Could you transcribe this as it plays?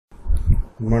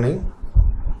Good morning.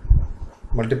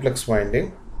 Multiplex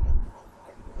winding.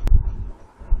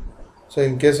 So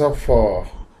in case of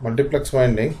multiplex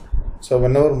winding, so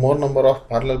whenever more number of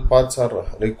parallel paths are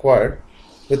required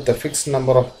with a fixed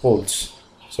number of poles,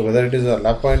 so whether it is a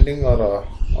lap winding or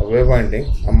a wave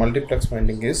winding, a multiplex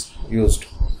winding is used.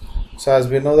 So as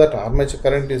we know that armature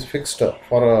current is fixed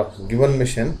for a given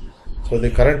machine, so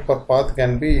the current per path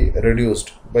can be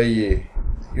reduced by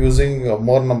using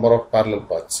more number of parallel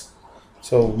paths.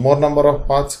 So more number of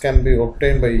paths can be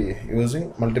obtained by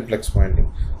using multiplex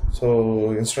winding.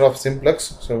 So instead of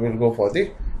simplex, so we'll go for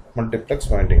the multiplex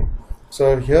winding.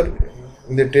 So here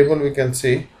in the table we can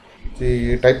see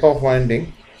the type of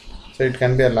winding. So it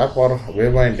can be a lap or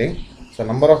wave winding. So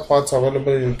number of paths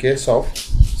available in case of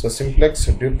simplex,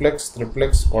 duplex,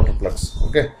 triplex, quadruplex.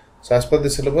 Okay. So as per the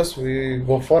syllabus, we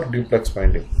go for duplex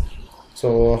winding.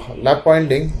 So lap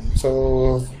winding.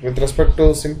 So with respect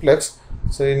to simplex,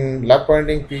 so in lap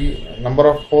winding, P number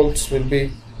of poles will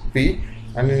be P,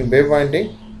 and in wave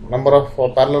winding, number of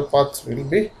parallel paths will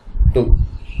be 2.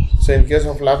 So in case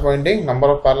of lap winding, number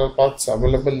of parallel paths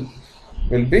available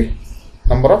will be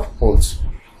number of poles.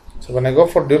 So when I go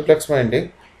for duplex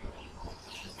winding,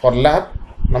 for lap,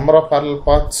 number of parallel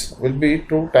paths will be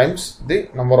 2 times the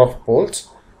number of poles,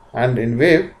 and in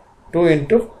wave 2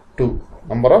 into 2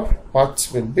 number of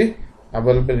paths will be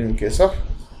available in case of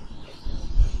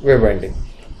wave winding.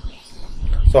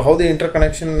 So how the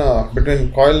interconnection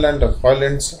between coil and coil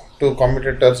ends to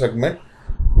commutator segment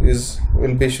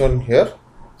will be shown here.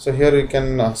 So here you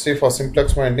can see for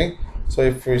simplex winding, so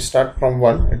if we start from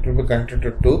 1, it will be connected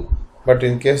to 2, but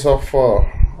in case of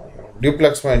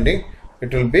duplex winding,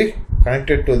 it will be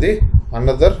connected to the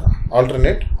another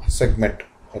alternate segment.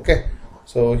 Okay,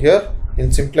 so here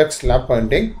in simplex lap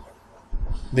winding,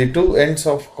 the 2 ends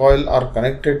of coil are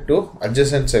connected to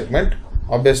adjacent segment.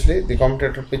 Obviously the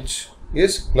commutator pitch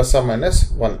is plus or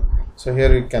minus 1. So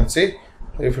here you can see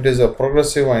if it is a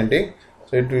progressive winding,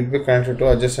 so it will be connected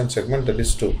to adjacent segment, that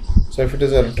is 2. So if it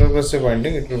is a retrogressive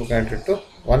winding, it will be connected to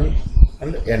 1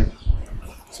 and n.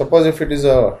 Suppose if it is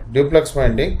a duplex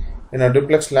winding, in a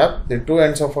duplex lap, the 2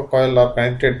 ends of a coil are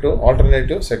connected to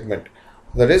alternative segment,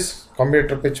 that is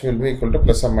commutator pitch will be equal to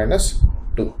plus or minus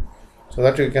 2. So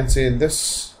that you can see in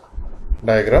this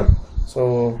diagram.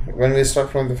 So when we start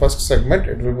from the first segment,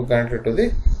 it will be connected to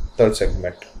the third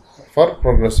segment for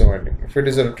progressive winding. If it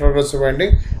is a retrogressive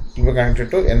winding, it will be connected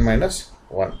to n minus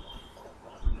 1.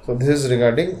 So this is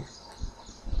regarding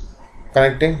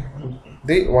connecting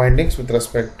the windings with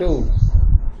respect to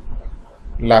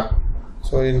lap.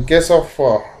 So in case of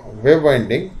wave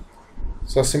winding,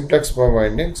 so simplex wave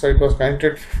winding, so it was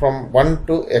connected from 1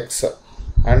 to x,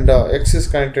 and x is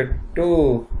connected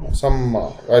to some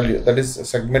value, that is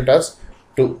segment as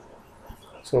 2.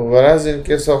 So whereas in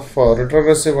case of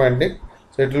retrogressive winding,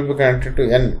 so it will be connected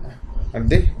to n at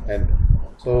the end.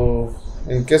 So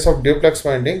in case of duplex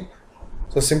winding,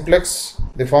 so simplex,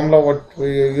 the formula what we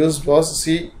used was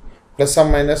C plus or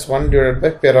minus 1 divided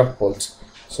by pair of poles.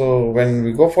 So when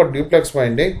we go for duplex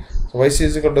winding, so Yc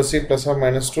is equal to C plus or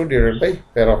minus 2 divided by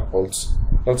pair of poles.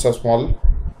 That's a small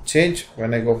change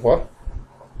when I go for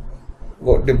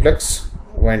duplex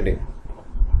winding.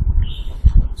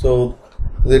 So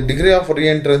the degree of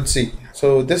reentrancy,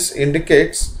 so this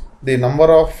indicates the number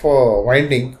of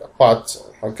winding paths.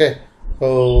 Okay,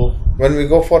 so when we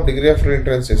go for degree of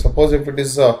reentrancy, suppose if it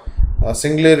is a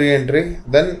single reentry,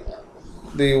 then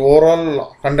the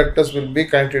overall conductors will be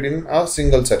connected in a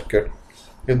single circuit.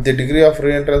 If the degree of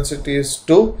reentrancy is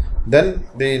 2, then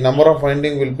the number of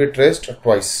winding will be traced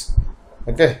twice.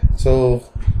 Okay, so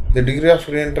the degree of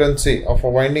reentrancy of a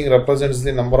winding represents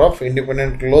the number of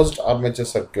independent closed armature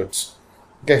circuits.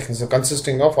 Okay, so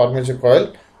consisting of armature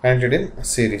coil connected in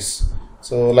series.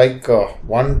 So like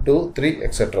 1, 2, 3,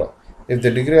 etc. If the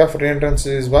degree of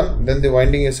reentrancy is 1, then the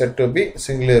winding is said to be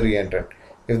singly reentrant.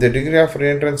 If the degree of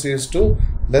reentrancy is 2,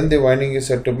 then the winding is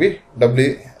said to be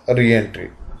doubly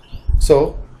reentry.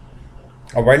 So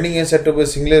a winding is said to be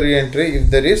singly reentry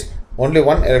if there is only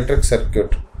one electric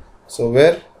circuit. So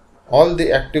where all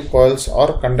the active coils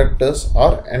or conductors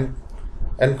are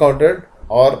encountered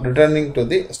or returning to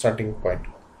the starting point.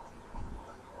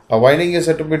 A winding is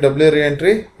said to be doubly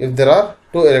reentry if there are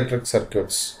 2 electric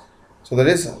circuits. So that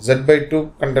is Z by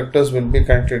 2 conductors will be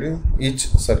connected in each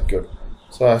circuit.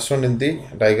 So as shown in the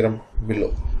diagram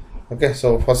below. Okay,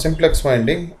 so for simplex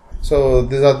winding, so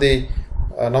these are the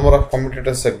number of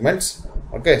commutator segments.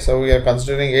 Okay, so we are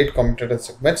considering 8 commutator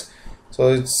segments.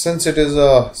 So since it is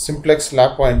a simplex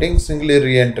lap winding, singly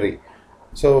reentry.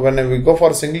 So when we go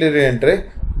for singly reentry,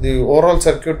 the overall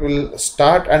circuit will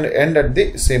start and end at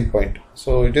the same point.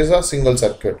 So it is a single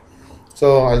circuit.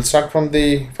 So I'll start from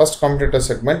the first commutator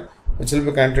segment, which will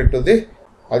be connected to the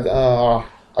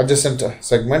adjacent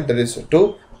segment, that is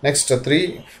 2. Next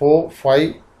 3, 4,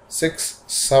 5, 6,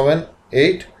 7,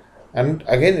 8, and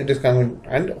again it is coming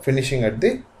and finishing at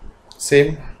the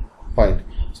same point.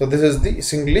 So this is the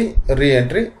singly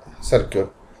re-entry circuit.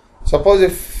 Suppose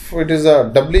if it is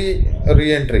a doubly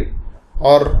re-entry,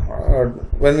 or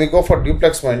when we go for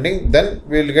duplex winding, then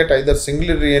we will get either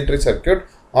singly re-entry circuit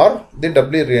or the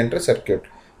doubly re-entry circuit.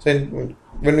 So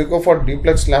when we go for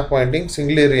duplex lap winding,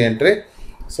 singly re-entry,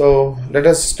 so let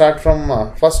us start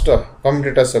from first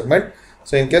commutator segment.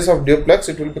 So in case of duplex,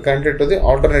 it will be connected to the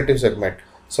alternative segment.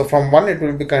 So from 1 it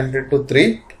will be connected to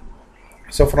 3.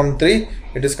 So from 3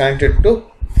 it is connected to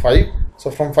 5.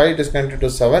 So from 5 it is connected to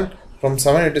 7. From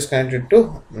 7 it is connected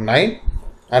to 9.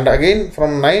 And again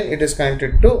from 9 it is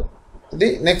connected to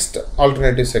the next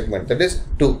alternative segment, that is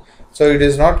 2. So it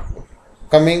is not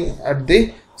coming at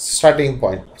the starting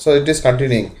point, so it is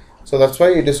continuing. So that's why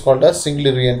it is called as singly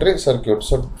re-entry circuit.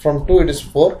 So from 2 it is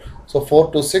 4. So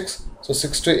 4 to 6. So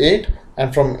 6 to 8,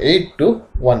 and from 8 to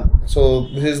 1. So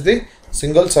this is the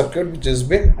single circuit which has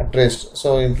been traced.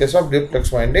 So in case of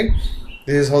duplex winding,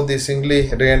 this is how the singly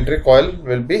re-entry coil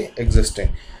will be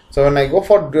existing. So when I go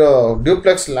for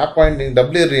duplex lap winding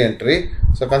doubly re-entry,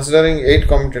 so considering 8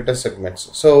 commutator segments,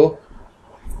 so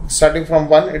starting from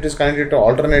 1 it is connected to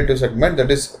alternative segment,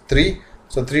 that is 3.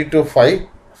 So 3 to 5,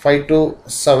 5 to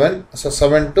 7, so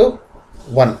 7 to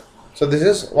 1. So this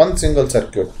is one single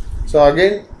circuit. So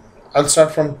again I'll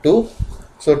start from 2.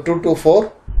 So 2 to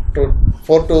 4, to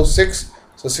 4 to 6,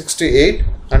 so 6 to 8,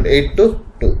 and 8 to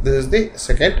 2. This is the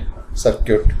second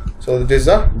circuit. So it is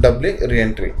a doubly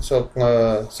re-entry. So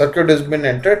circuit has been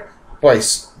entered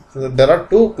twice. So there are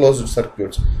 2 closed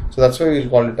circuits. So that's why we will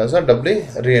call it as a doubly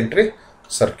re-entry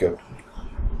circuit.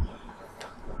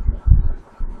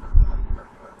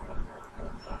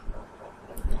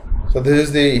 So this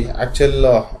is the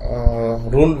actual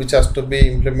rule which has to be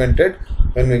implemented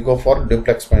when we go for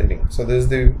duplex winding. So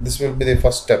this will be the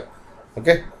first step.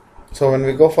 Okay. So when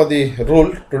we go for the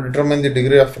rule to determine the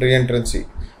degree of re-entrancy.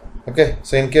 Okay.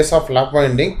 So in case of lap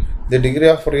winding, the degree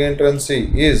of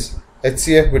re-entrancy is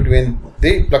HCF between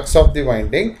the flux of the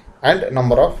winding and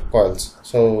number of coils.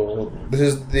 So this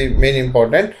is the main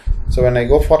important. So when I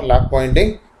go for lap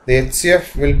winding, the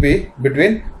HCF will be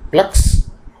between flux,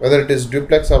 whether it is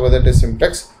duplex or whether it is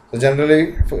simplex. So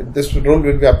generally this rule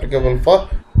will be applicable for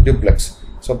duplex.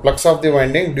 So flux of the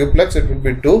winding, duplex, it will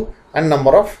be 2, and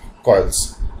number of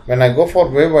coils. When I go for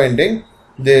wave winding,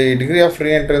 the degree of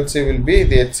re-entrancy will be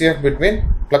the HCF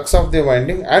between flux of the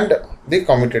winding and the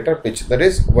commutator pitch, that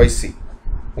is YC.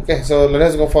 Okay, so let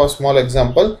us go for a small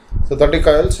example. So 30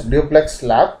 coils, duplex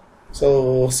lap.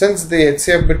 So since the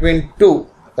HCF between 2,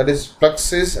 that is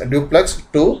flux is duplex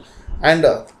 2, and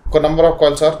number of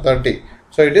coils are 30,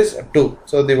 so it is 2.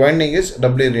 So the winding is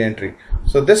doubly re-entry.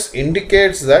 So this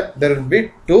indicates that there will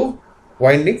be 2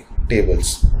 winding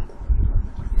tables.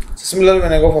 Similarly,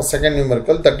 when I go for second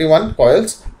numerical, 31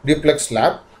 coils, duplex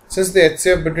lap. Since the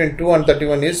HCF between 2 and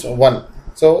 31 is 1,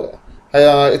 so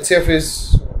HCF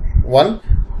is 1,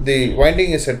 the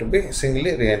winding is said to be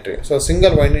singly re-entry. So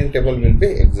single winding table will be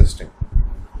existing.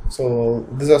 So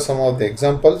these are some of the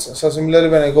examples. So similarly,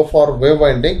 when I go for wave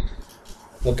winding,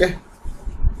 okay,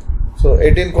 so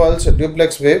 18 coils,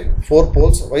 duplex wave, 4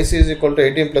 poles, YC is equal to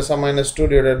 18 plus or minus 2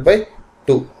 divided by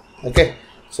 2. Okay,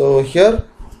 so here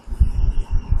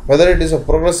whether it is a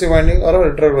progressive winding or a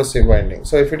retrogressive winding.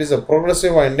 So if it is a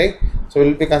progressive winding, so we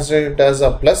will be considering it as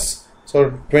a plus.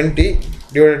 So 20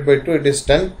 divided by 2, it is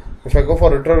 10. If I go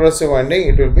for retrogressive winding,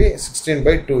 it will be 16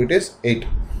 by 2, it is 8.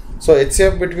 So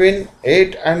HCF between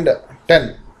 8 and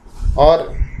 10,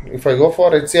 or if I go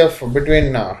for HCF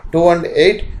between 2 and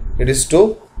 8, it is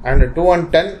 2, and 2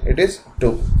 and 10, it is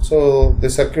 2. So the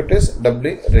circuit is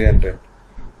doubly re-entered.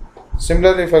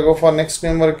 Similarly, if I go for next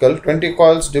numerical, 20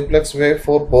 coils, duplex wave,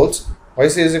 4 poles,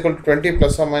 YC is equal to 20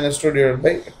 plus or minus 2 divided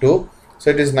by 2. So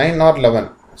it is 9 or 11.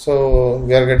 So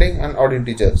we are getting an odd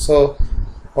integer. So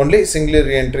only singly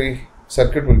re-entry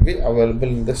circuit will be available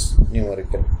in this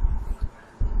numerical.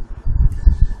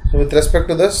 So with respect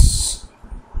to this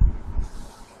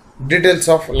details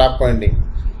of lap winding,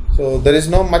 so there is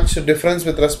no much difference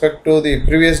with respect to the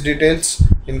previous details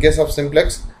in case of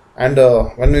simplex and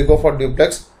when we go for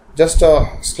duplex, just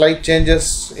slight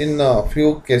changes in a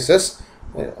few cases,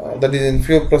 that is in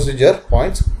few procedure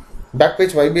points. Back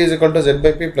pitch YB is equal to Z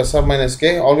by P plus or minus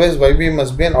K. Always YB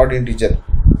must be an odd integer.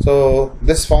 So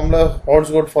this formula holds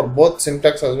good for both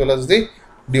simplex as well as the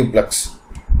duplex.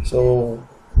 So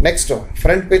next,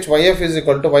 front pitch YF is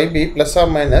equal to YB plus or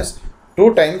minus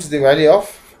 2 times the value of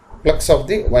flux of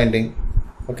the winding.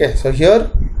 Okay, so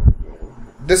here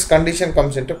this condition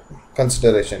comes into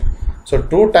consideration. So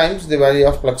 2 times the value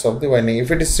of flux of the winding.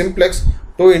 If it is simplex,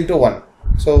 2 into 1.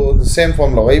 So the same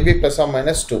formula, YB plus or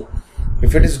minus 2.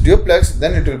 If it is duplex,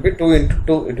 then it will be 2 into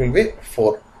 2, it will be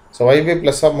 4. So YB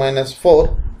plus or minus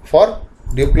 4 for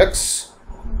duplex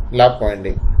lap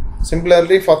winding.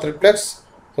 Similarly for triplex,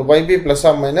 so YB plus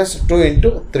or minus 2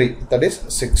 into 3, that is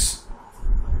 6.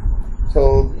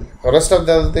 So the rest of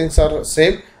the other things are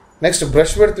same. Next,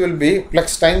 brush width will be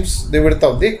flux times the width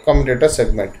of the commutator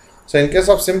segment. So in case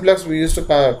of simplex, we used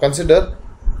to consider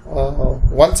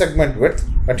 1 segment width,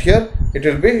 but here it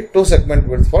will be 2 segment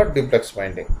width for duplex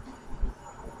winding.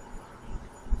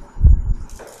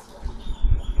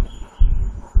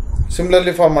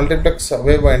 Similarly for multiplex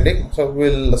wave winding, so we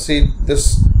will see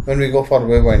this when we go for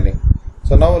wave winding.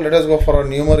 So now let us go for a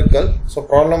numerical. So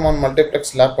problem on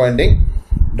multiplex lap winding.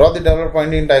 Draw the developed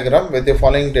winding diagram with the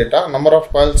following data: number of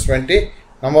coils 20,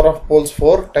 number of poles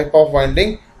 4, type of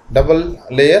winding double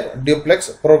layer, duplex,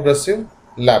 progressive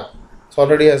lap. So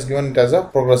already has given it as a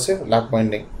progressive lap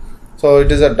winding. So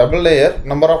it is a double layer.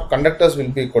 Number of conductors will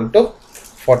be equal to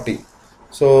 40.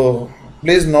 So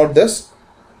please note this.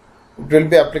 It will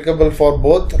be applicable for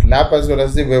both lap as well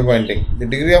as the wave winding. The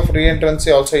degree of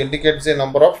re-entrancy also indicates the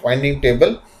number of winding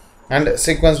table and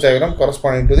sequence diagram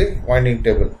corresponding to the winding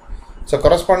table. So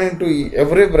corresponding to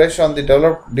every brush on the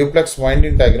developed duplex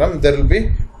winding diagram, there will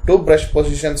be 2 brush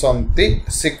positions on the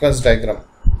sequence diagram.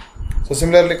 So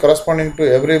similarly corresponding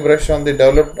to every brush on the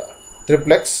developed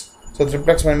triplex, so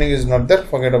triplex winding is not there,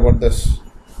 forget about this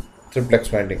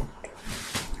triplex winding.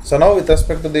 So now with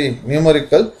respect to the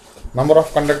numerical, number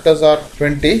of conductors are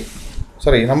 20,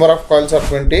 number of coils are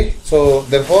 20, so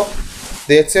therefore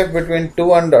the HCF between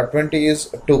 2 and 20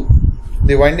 is 2.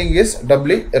 The winding is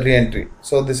doubly re-entry.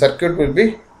 So the circuit will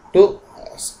be 2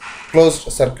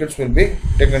 closed circuits will be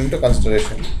taken into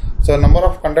consideration. So number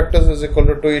of conductors is equal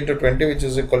to 2 into 20, which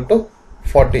is equal to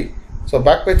 40. So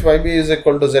back pitch YB is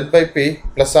equal to Z by P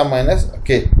plus or minus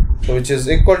K. So which is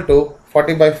equal to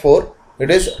 40 by 4, it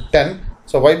is 10.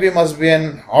 So YB must be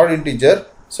an odd integer.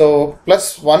 So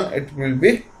plus 1, it will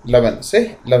be 11,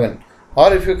 say 11.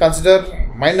 Or if you consider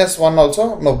minus 1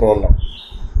 also, no problem.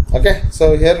 Okay,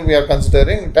 so here we are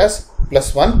considering it as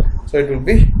plus 1, so it will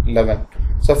be 11.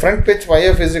 So front pitch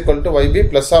YF is equal to YB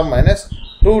plus or minus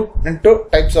 2 into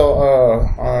types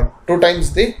of 2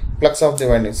 times the flux of the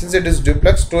winding. Since it is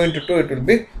duplex, 2 into 2 it will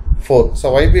be 4.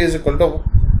 So YB is equal to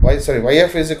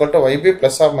YF is equal to YB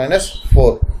plus or minus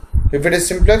 4. If it is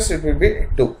simplex, it will be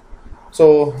 2.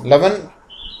 So 11,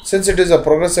 since it is a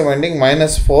progressive winding,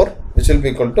 minus 4, which will be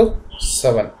equal to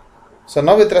 7. So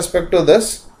now with respect to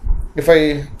this, if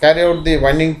I carry out the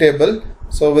winding table,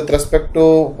 so with respect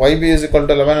to YB is equal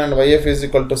to 11 and YF is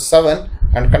equal to 7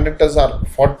 and conductors are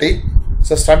 40.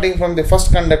 So starting from the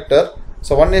first conductor,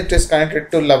 so 1 it is connected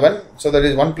to 11, so that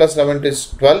is 1 plus 11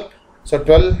 is 12. So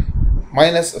 12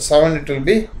 minus 7 it will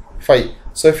be 5.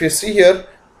 So if you see here,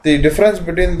 the difference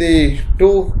between the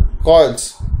 2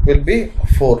 coils will be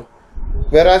 4.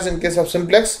 Whereas in case of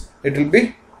simplex, it will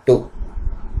be 2.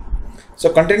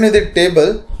 So continue the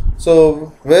table.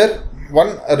 So where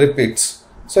 1 repeats.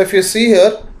 So if you see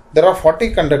here, there are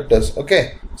 40 conductors.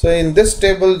 Okay. So in this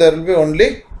table, there will be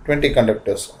only 20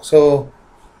 conductors. So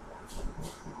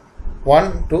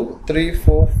 1, 2, 3,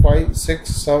 4, 5,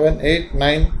 6, 7, 8,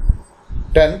 9,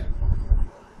 10.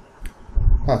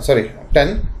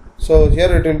 10. So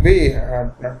here it will be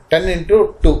 10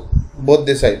 into 2, both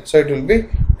the sides. So it will be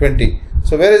 20.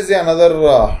 So where is the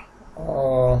another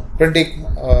 20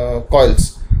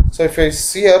 coils? So if I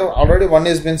see here, already 1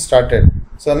 is been started.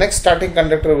 So next starting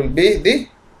conductor will be the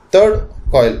 3rd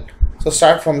coil. So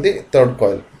start from the 3rd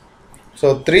coil.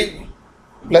 So 3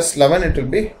 plus 11 it will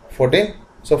be 14.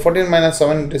 So 14 minus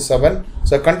 7 it is 7.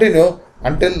 So continue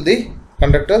until the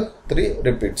conductor 3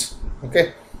 repeats.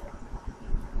 Okay.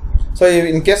 So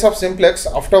in case of simplex,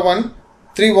 after 1,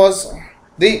 3 was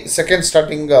the second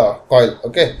starting coil.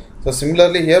 Okay. So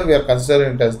similarly here we are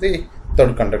considering it as the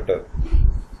 3rd conductor.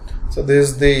 So this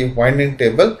is the winding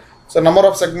table. So number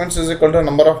of segments is equal to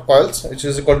number of coils, which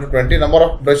is equal to 20. Number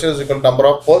of brushes is equal to number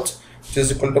of poles, which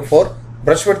is equal to 4.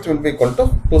 Brush width will be equal to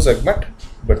 2 segment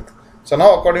width. So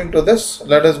now according to this,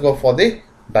 let us go for the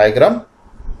diagram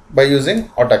by using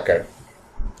AutoCAD.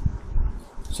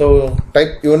 So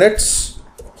type units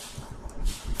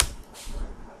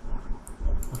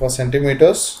for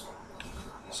centimeters.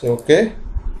 So okay.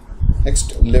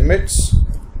 Next limits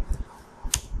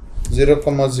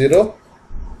 0, 0,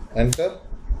 enter.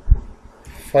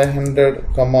 500,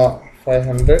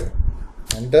 500,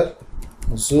 enter.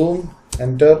 Zoom,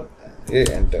 enter. A,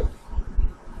 enter.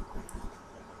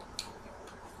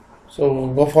 So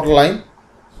go for line,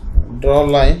 draw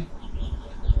line,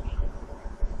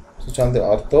 switch on the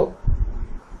ortho,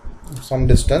 some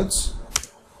distance.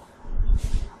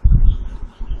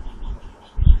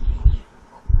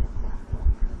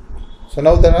 So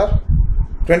now there are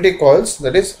 20 coils,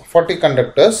 that is 40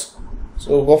 conductors.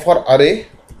 So go for array,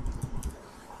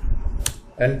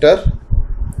 enter.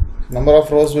 Number of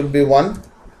rows will be 1,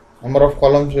 number of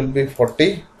columns will be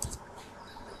 40,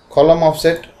 column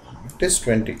offset it is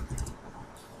 20.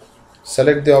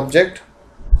 Select the object,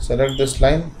 select this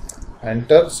line,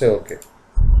 enter, say OK.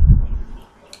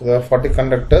 So there are 40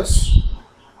 conductors.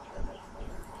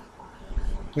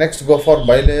 Next go for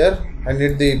bilayer. I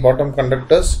need the bottom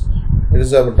conductors. It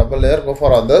is a double layer. Go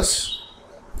for others,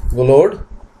 go load,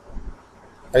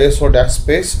 ISO dash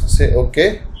space, say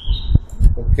OK.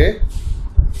 OK.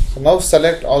 So now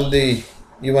select all the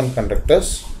even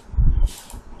conductors.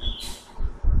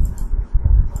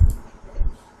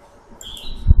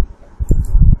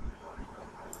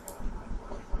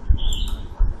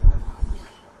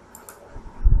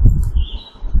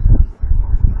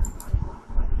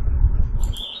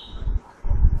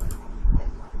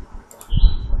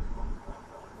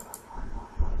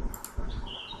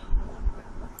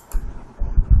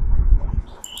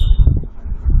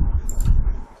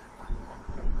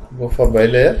 Go for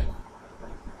bilayer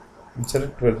and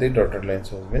select where the dotted lines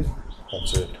have been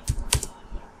considered.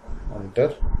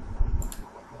 Enter,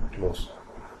 close.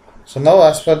 So now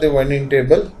as per the winding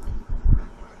table,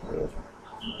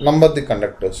 number the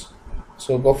conductors.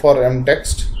 So go for M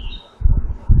text.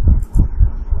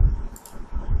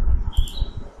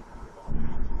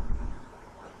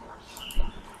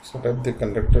 Set up the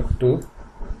conductor 2.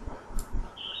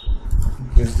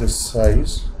 Increase the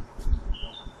size.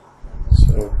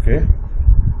 So OK.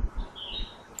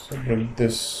 So build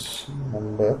this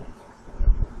number.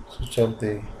 Switch off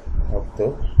the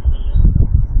ortho.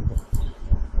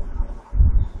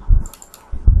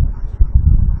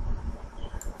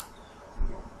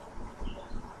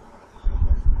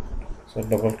 So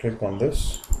double click on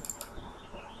this.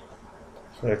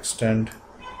 So extend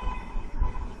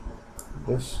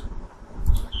this.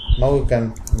 Now you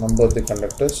can number the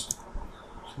conductors.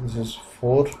 So this is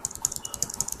 4,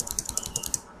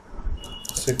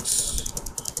 6,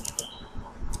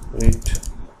 8,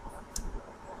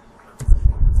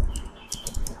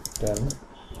 10,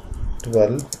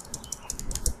 12,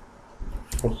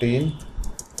 14,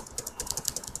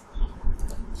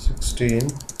 16,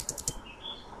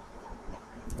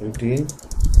 18,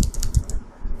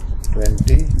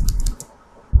 20,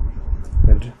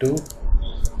 22,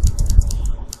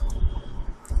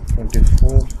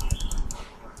 24,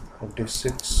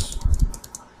 26,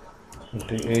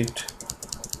 28,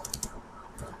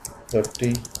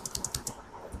 30,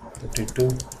 32,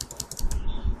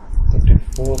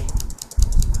 34,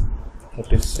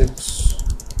 36,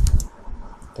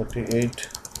 38,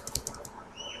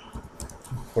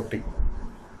 40.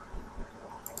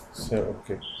 So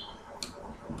OK.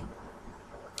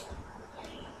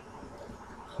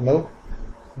 Now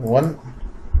one,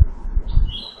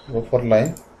 go for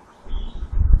line,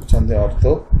 it's on the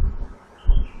ortho.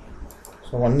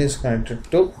 So one is connected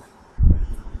to,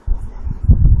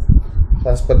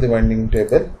 as per the winding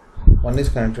table, one is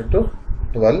connected to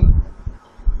 12.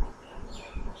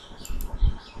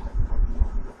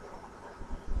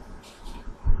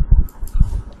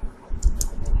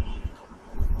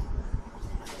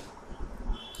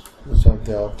 This of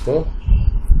the ortho.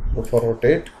 Go for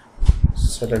rotate,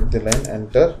 select the line,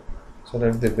 enter,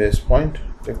 select the base point,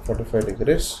 take 45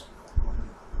 degrees.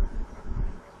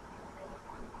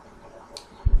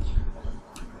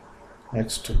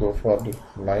 Next go for the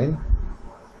line,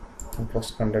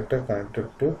 first conductor connected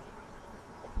to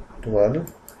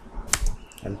 12,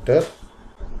 enter.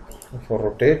 Go for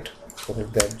rotate,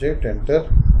 select the object, enter,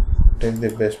 take the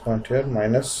base point here,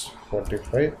 minus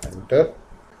 45, enter.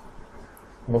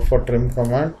 Go for trim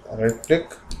command, right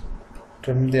click,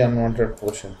 trim the unwanted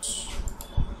portions.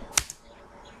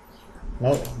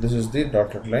 Now this is the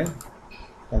dotted line,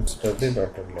 consider the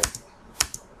dotted line.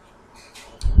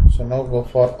 So now go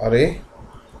for array,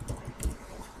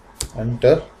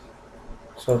 enter.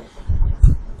 So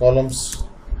columns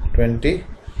 20,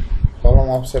 column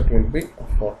offset will be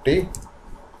 40.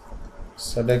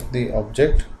 Select the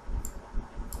object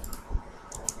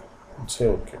and say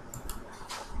OK.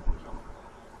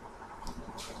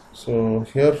 So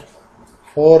here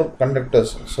 4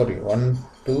 conductors, sorry, 1,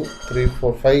 2, 3,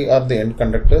 4, 5 are the end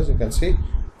conductors. You can see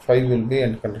 5 will be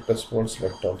end conductors for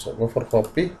select also. Go for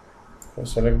copy. So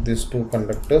select these 2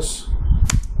 conductors,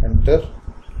 enter.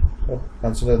 So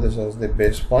consider this as the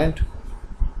base point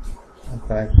and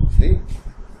connect the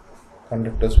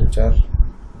conductors which are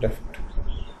left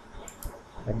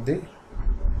at the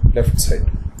left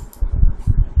side.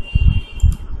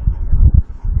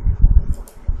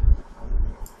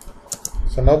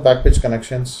 So now back pitch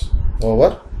connections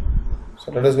over.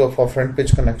 So let us go for front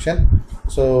pitch connection.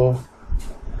 So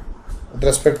with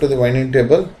respect to the winding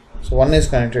table, so one is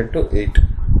connected to 8.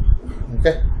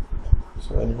 Okay,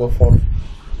 so I'll go for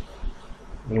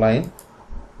line.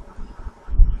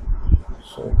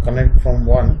 So connect from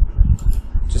 1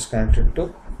 which is connected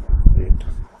to 8.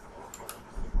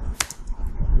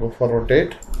 Go for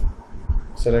rotate,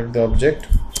 select the object,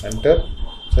 enter,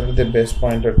 select the base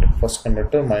point at first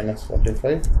conductor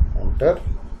 -45, enter.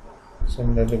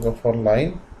 Similarly go for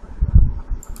line,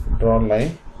 draw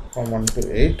line from 1 to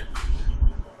 8.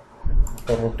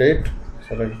 For rotate,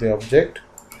 select the object,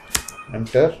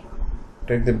 enter,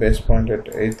 take the base point at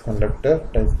 8th conductor,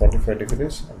 type 45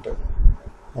 degrees, enter.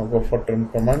 Now go for trim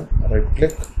command, right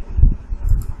click,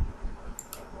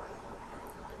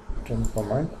 trim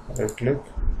command, right click,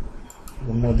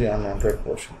 remove the unwanted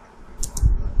portion.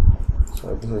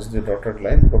 So this is the dotted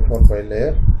line. Go for by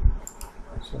layer,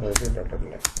 so this is the dotted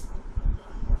line.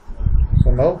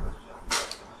 So now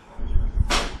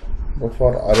go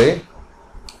for array,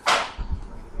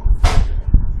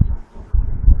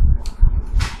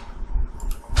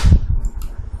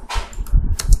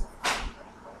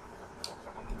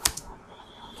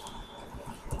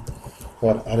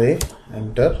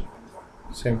 enter,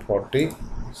 same 40,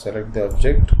 select the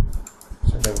object,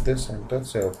 select this, enter,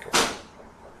 say OK.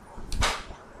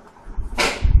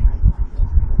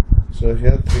 So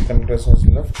here 3 conductors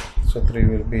left, so 3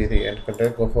 will be the end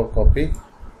conductor. Go for copy,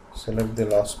 select the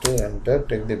last 2, enter,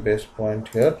 take the base point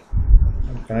here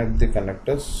and connect the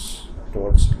conductors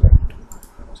towards left.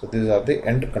 So these are the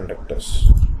end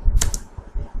conductors.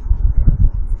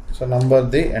 So number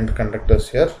the end conductors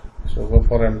here. So go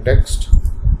for end text,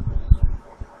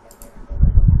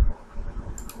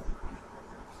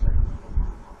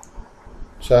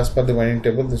 so as per the winding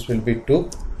table this will be 2.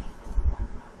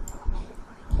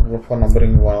 Go for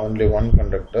numbering only 1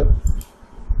 conductor,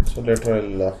 so later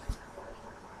I'll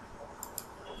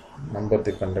number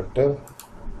the conductor,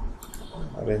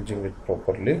 arranging it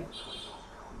properly.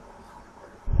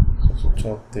 So switch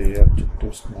off the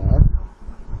objective snap.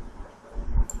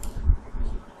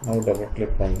 Now double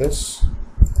click on this.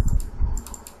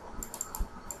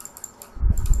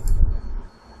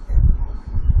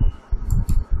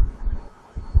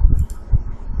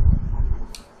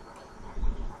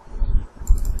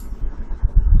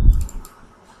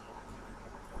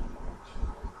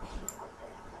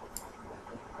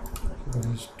 This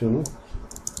is 2,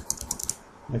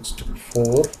 next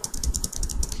 4,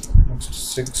 next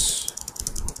 6,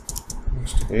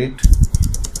 next 8,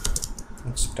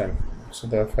 next 10. So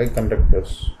there are 5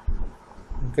 conductors.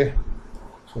 Okay,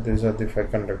 so these are the 5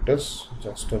 conductors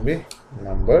just to be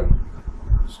numbered.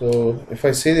 So if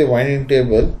I see the winding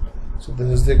table, so this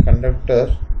is the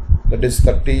conductor that is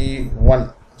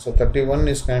 31. So 31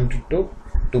 is connected to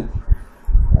 2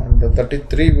 and the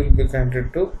 33 will be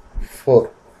connected to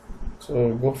 4.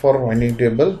 So go for winding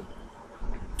table,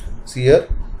 see here,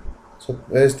 so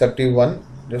there is 31,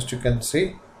 just you can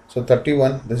see. So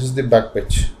 31, this is the back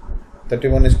pitch,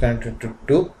 31 is connected to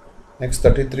 2, next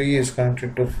 33 is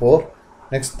connected to 4,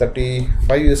 next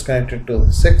 35 is connected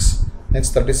to 6,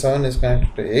 next 37 is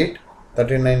connected to 8,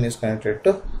 39 is connected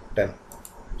to 10.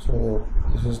 So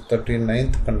this is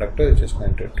 39th conductor which is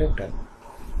connected to 10.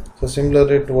 So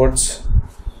similarly towards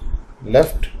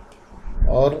left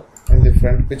or in the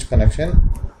front pitch connection,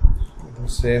 the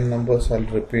same numbers I'll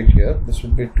repeat here. This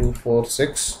will be 2, 4,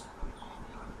 6.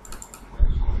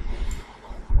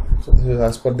 So this is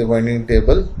as per the winding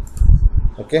table.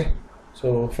 Okay,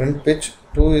 so front pitch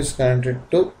 2 is connected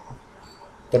to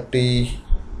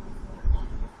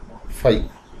 35.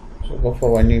 So go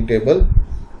for winding table.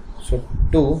 So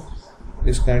 2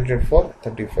 is connected for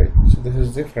 35. So this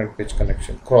is the front pitch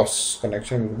connection. Cross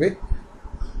connection will be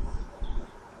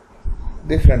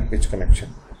the front pitch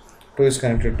connection. 2 is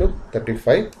connected to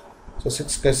 35. So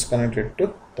 6 is connected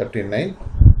to 39.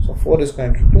 So 4 is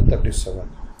connected to 37.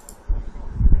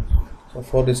 So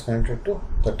 4 is connected to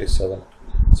 37.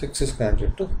 6 is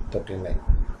connected to 39.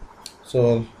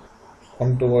 So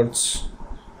come towards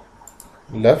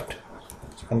left.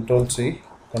 Control C,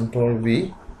 Control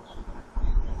V.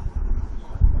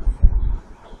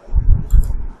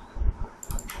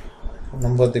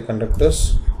 Number the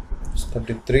conductors. It's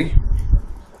 33.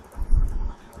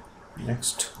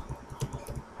 Next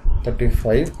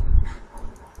 35,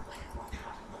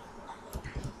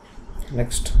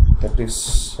 next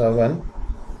 37,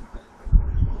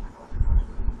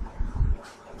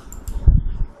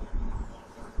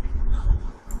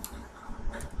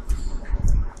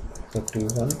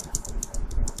 31,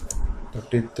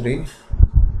 33,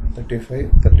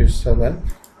 35, 37,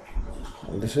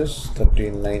 and this is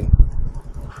 39.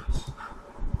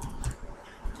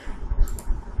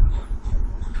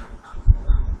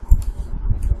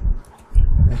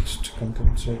 Next,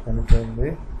 Ctrl C, Ctrl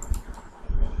V.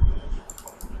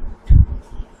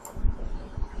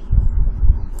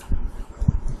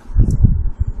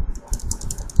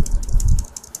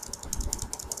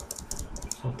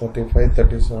 So 35,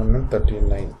 37, and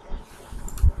 39.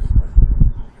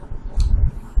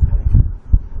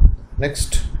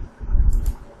 Next,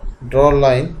 draw a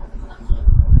line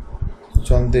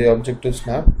which on the objective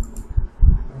snap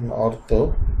and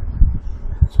ortho.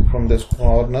 So from this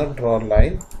corner, draw a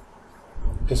line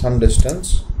to some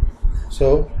distance.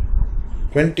 So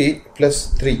 20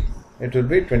 plus 3, it will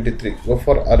be 23. Go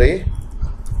for array.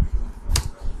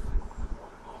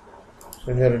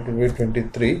 So here it will be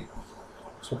 23.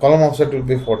 So column offset will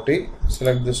be 40.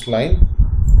 Select this line,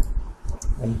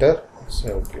 enter,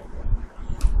 say OK.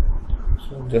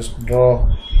 So just draw,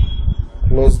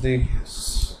 close the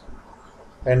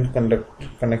end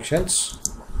connections.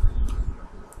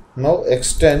 Now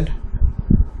extend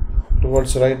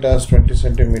towards right as 20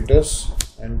 centimeters,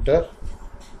 enter.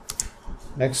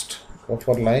 Next, go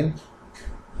for line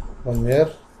from here,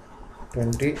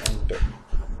 20, enter.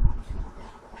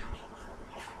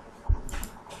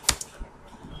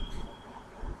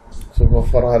 So go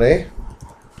for array,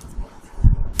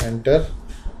 enter.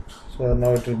 So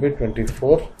now it will be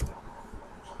 24.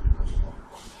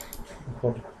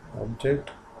 For object,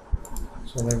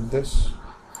 select this,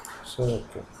 so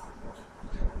OK.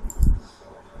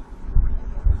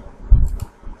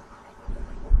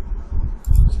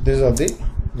 So these are the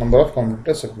number of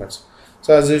commutator segments.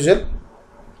 So as usual,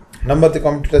 number the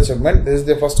commutator segment. This is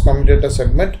the first commutator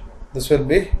segment. This will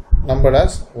be numbered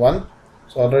as 1.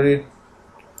 So already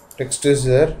text is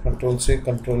there, Ctrl C,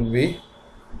 Ctrl V.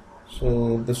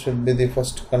 So this will be the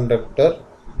first conductor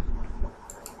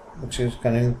which is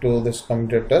connecting to this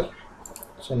commutator.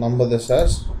 So number this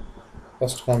as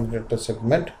first commutator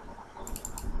segment.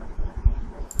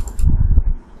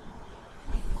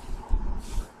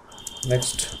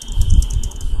 Next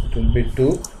it will be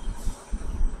 2.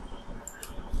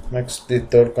 Next the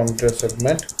third commutator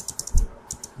segment.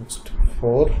 Next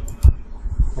 4.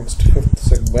 Next fifth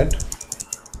segment.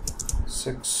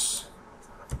 6,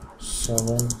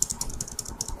 7,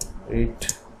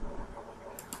 8.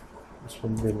 This will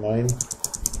be 9,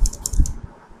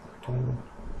 10,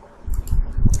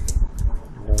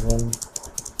 11.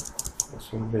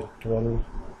 This will be 12,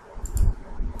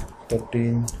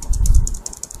 13.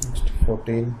 Next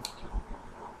 14,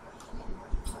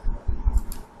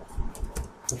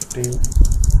 15,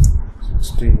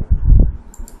 16,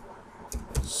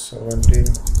 17,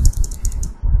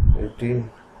 18.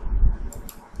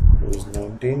 This is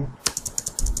 19.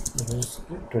 This is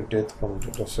the 20th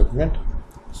commutator segment.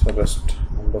 So rest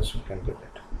numbers you can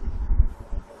delete.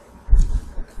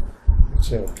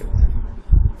 Say OK.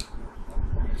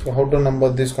 So how to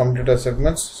number these commutator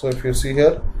segments? So if you see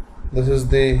here, this is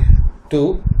the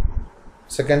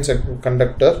second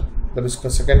conductor, that is the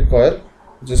second coil,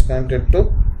 which is connected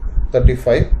to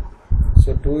 35.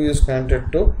 So 2 is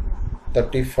connected to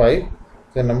 35.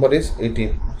 The number is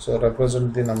 18. So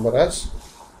represent the number as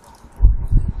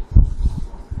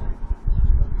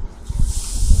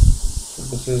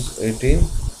this is 18.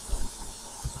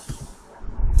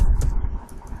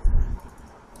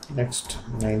 Next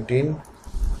 19.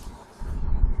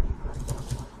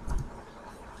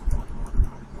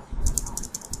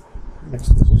 Next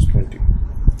this is 20.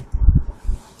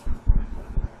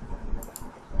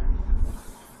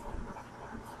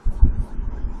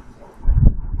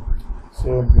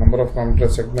 So number of commutator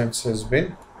segments has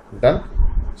been done.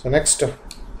 So next,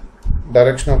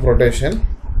 direction of rotation.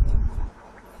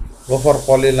 Go for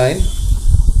polyline,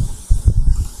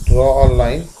 draw a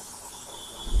line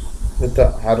with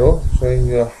the arrow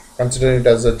showing consider it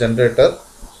as a generator.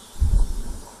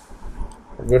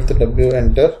 Width W,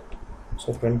 enter.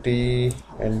 So 20,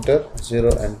 enter, 0,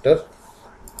 enter.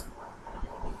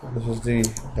 This is the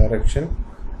direction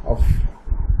of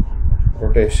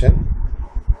rotation.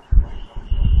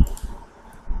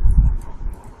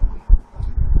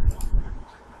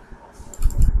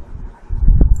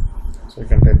 So you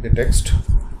can type the text.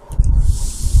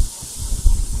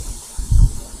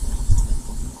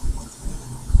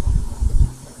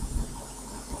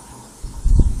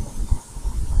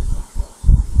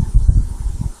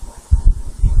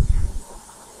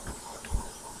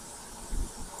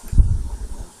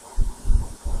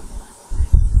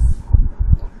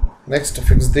 Next,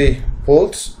 fix the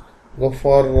poles. Go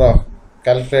for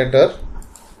calculator,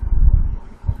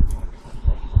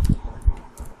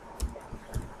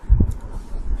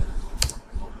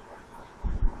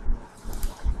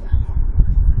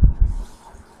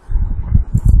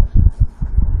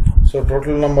 So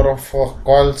total number of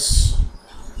coils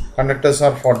conductors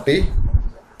are 40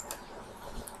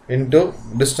 into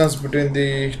distance between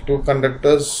the two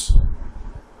conductors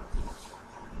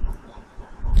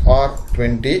are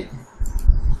 20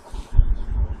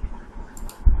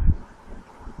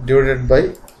 divided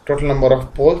by total number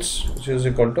of poles, which is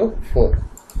equal to 4.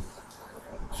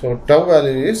 So tau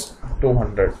value is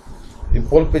 200. The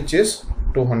pole pitch is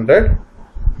 200.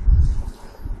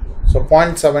 So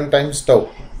 0.7 times tau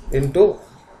into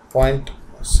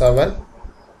 0.7.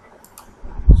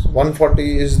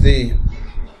 140 is the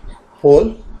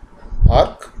pole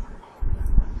arc.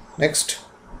 Next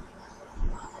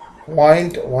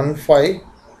 0.15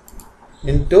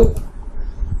 into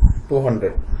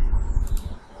 200.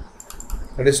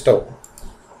 That is tau.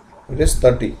 It is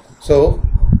 30. So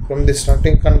from the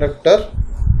starting conductor,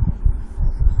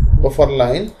 go for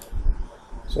line.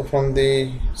 So from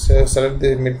the select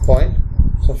the midpoint.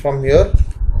 So from here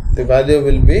the value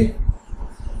will be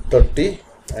 30.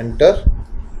 Enter.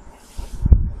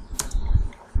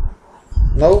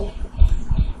 Now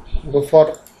go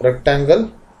for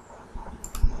rectangle.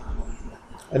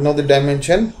 And now the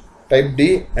dimension, type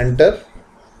D, enter.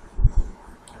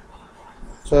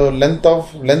 So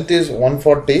length is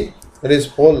 140, that is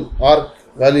pole arc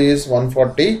value is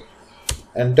 140,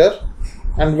 enter.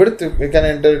 And width we can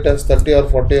enter it as 30 or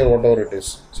 40 or whatever it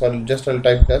is. So I'll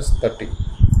type it as 30.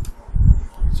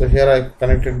 So here I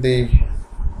connected the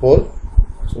pole.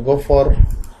 So go for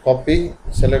copy,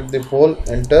 select the pole,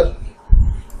 enter,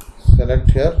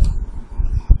 select here.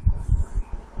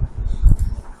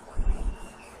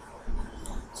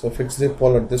 So fix the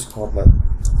pole at this corner.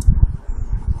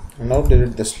 And now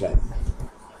delete this line.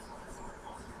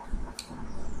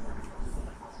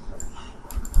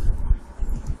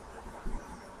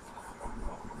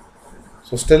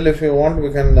 So still, if you want,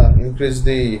 we can increase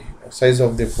the size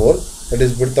of the pole, that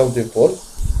is width of the pole.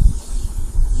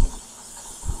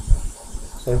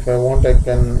 So if I want, I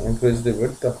can increase the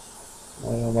width.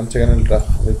 Once again I'll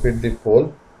repeat the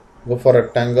pole. Go for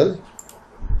rectangle,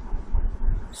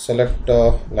 select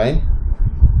line,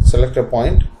 select a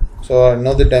point. So I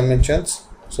know the dimensions.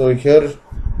 So here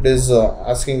it is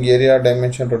asking area,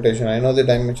 dimension, rotation. I know the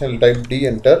dimension. I'll type D,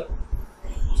 enter.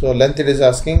 So length it is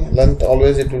asking. Length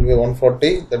always it will be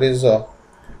 140. That is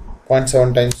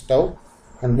 0.7 times tau.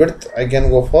 And width I can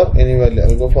go for any value.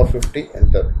 I'll go for 50.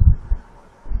 Enter.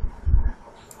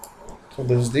 So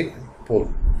this is the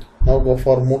pole. Now go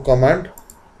for move command.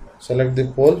 Select the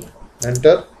pole.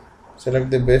 Enter.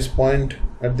 Select the base point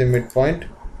at the midpoint.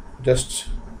 Just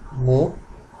move.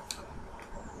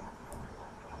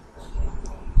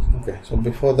 Okay, so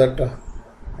before that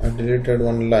I deleted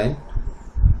one line.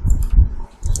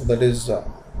 So that is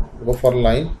go for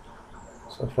line.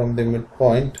 So from the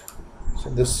midpoint,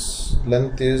 so this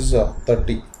length is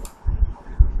 30.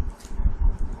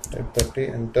 Type 30,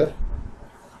 enter.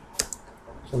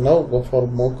 So now go for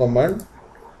move command.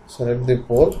 Select the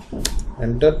pole,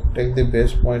 enter. Take the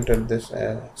base point at this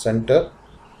center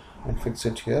and fix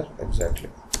it here exactly.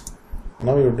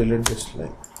 Now you delete this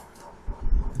line.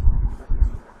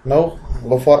 Now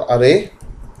go for array,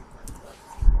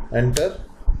 enter.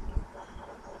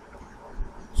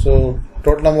 So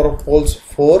total number of poles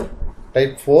 4,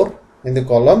 type 4 in the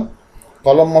column.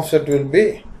 Column offset will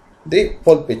be the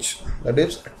pole pitch, that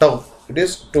is tau, it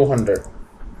is 200.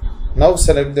 Now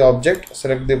select the object,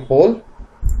 select the pole,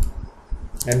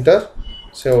 enter,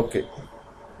 say OK.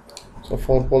 So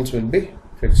 4 poles will be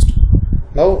fixed.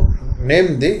 Now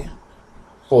name the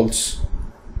poles.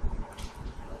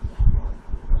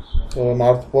 So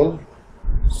north pole,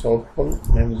 south pole,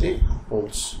 name the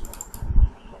poles.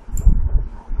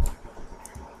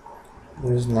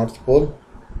 This is north pole.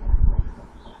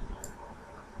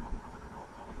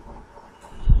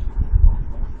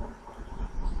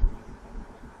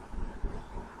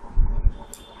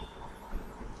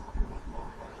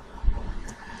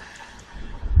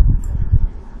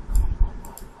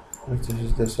 This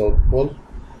is the south pole.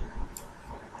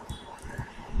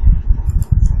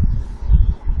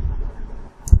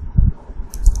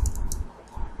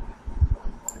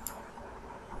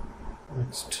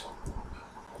 Next,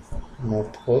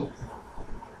 north pole.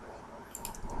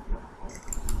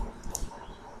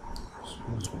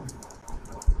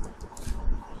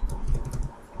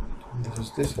 This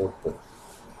is the south pole.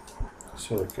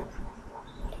 So okay.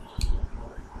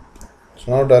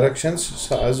 So now directions.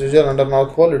 So as usual under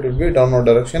north pole it will be downward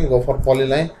direction. Go for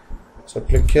polyline. So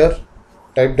click here,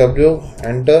 type W,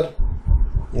 enter.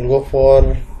 We'll go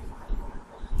for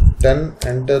 10,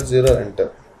 enter, 0,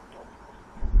 enter.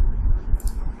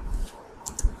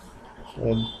 So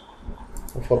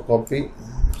go for copy,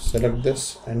 select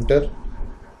this, enter,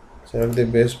 select the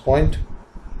base point,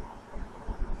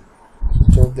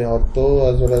 switch off the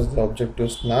ortho as well as the objective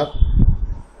snap.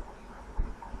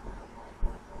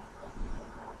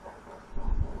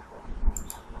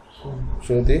 So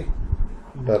show the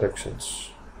directions.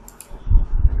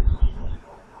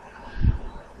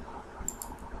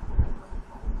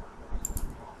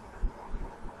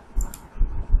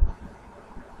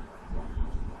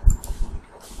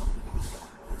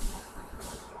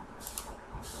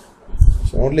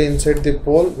 So only inside the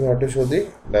pole we have to show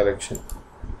the direction.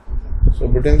 So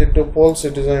between the two poles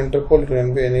it is an interpole, it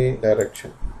can be any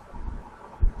direction.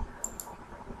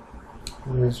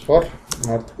 This is for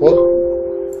north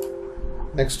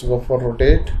pole. Next go for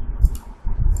rotate.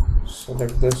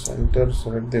 Select this, enter,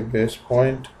 select the base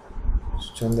point,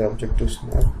 switch on the objective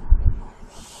snap.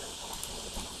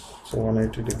 So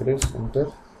 180 degrees,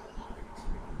 enter.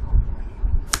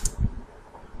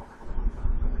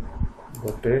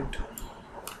 Rotate.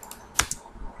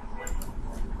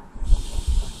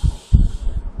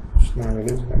 Angle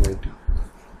is 180.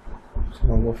 So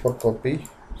now go for copy,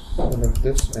 select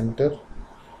this, enter,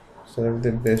 select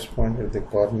the base point at the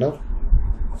corner.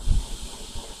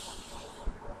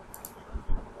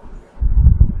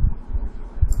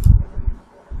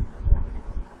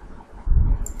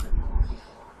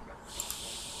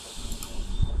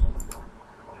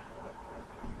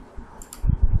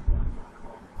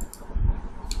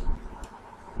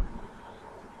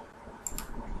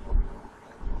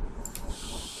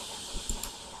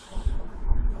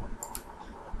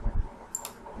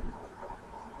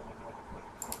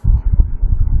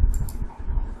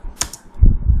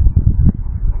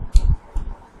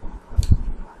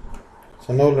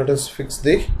 So now let us fix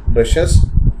the brushes.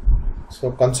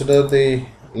 So consider the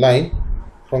line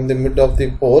from the mid of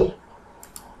the pole.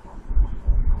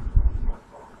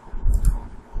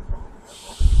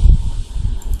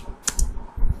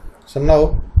 So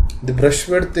now the brush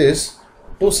width is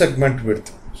 2 segment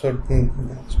width. So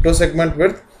 2 segment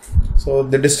width. So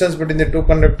the distance between the two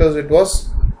conductors, it was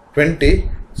 20.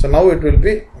 So now it will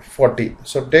be 40.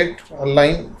 So take a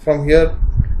line from here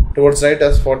towards right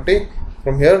as 40.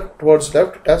 From here towards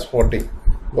left as 40.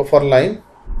 Go for line.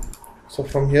 So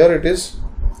from here it is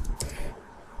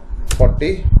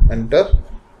 40, enter.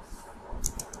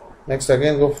 Next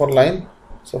again go for line.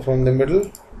 So from the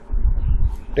middle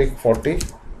take 40,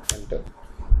 enter.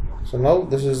 So now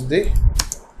this is the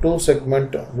 2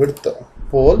 segment width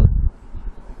pole.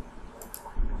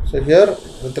 So here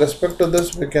with respect to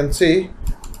this we can see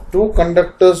 2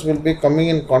 conductors will be coming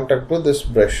in contact with this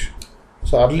brush.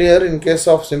 So earlier in case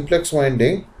of simplex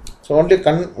winding, so only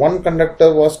one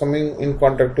conductor was coming in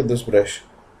contact to this brush.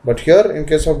 But here in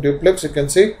case of duplex you can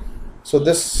see, so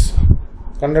this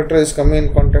conductor is coming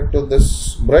in contact to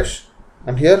this brush,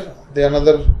 and here the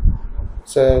another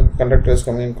conductor is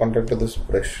coming in contact to this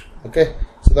brush. Okay,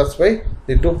 so that's why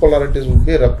the 2 polarities will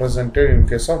be represented in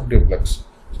case of duplex.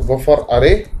 So go for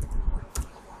array,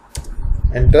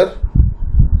 enter.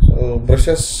 So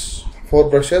brushes, 4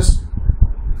 brushes.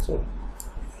 So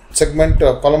segment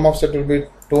column offset will be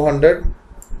 200.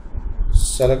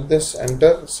 Select this,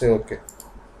 enter, say OK.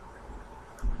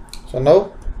 So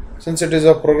now since it is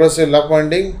a progressive lap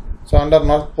winding, so under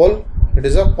north pole it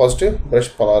is a positive brush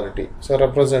polarity. So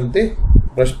represent the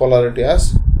brush polarity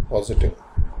as positive.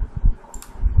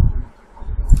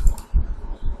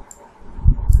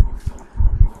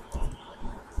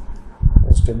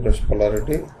 Positive brush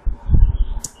polarity.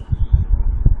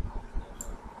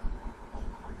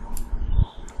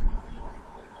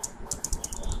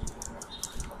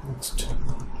 Next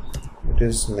it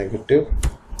is negative.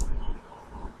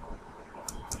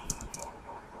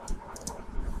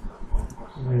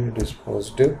 It is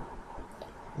positive.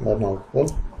 The north pole.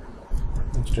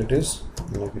 Next it is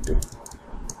negative.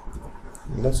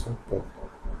 That's okay.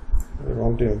 We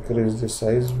want to increase the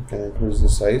size, we can increase the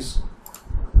size.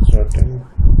 So 10,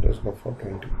 let's go for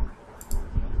 20.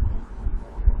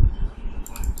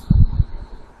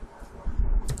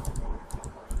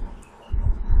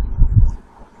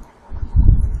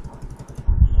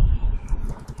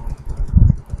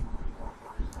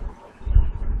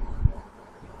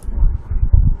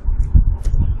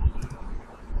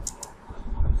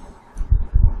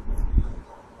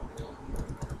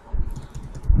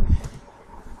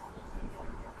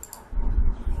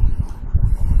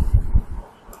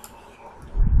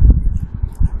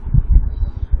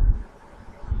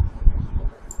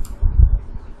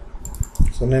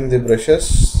 So name the brushes,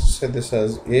 say this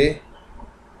as A,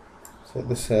 say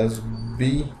this as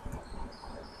B,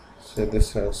 say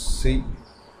this as C,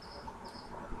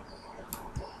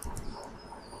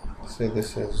 say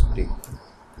this as D.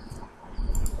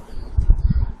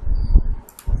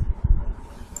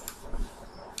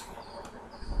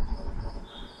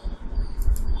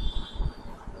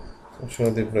 show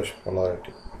the brush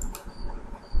polarity.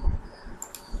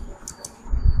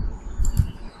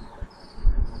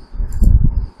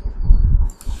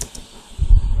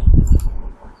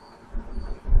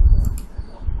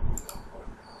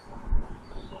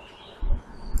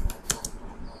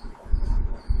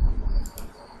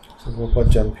 So go for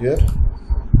jump here,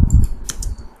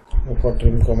 go for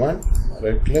trim command,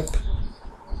 right click,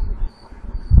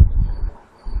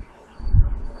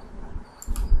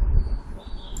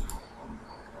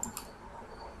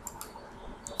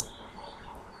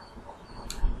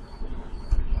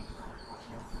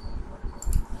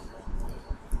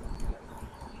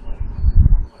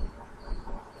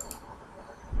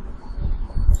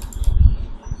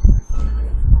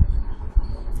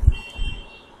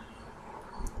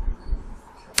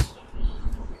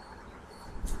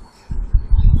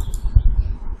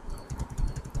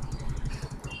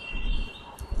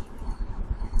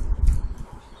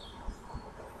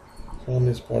 one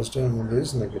is positive and one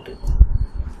is negative.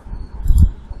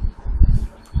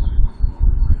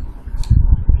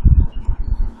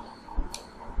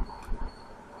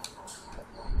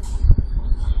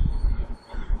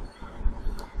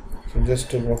 So just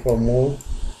to go for move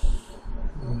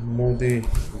the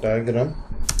diagram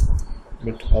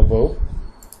bit above.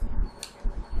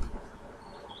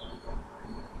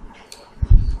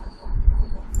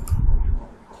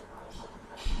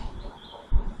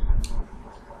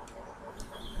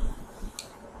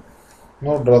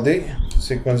 Now draw the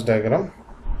sequence diagram.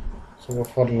 So go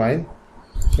for line.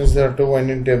 Since there are two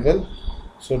winding table,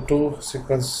 so two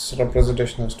sequence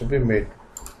representation has to be made.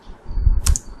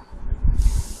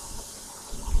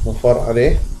 Go for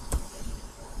array,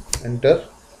 enter.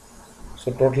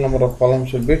 So total number of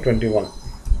columns will be 21.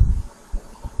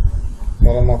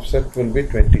 Column offset will be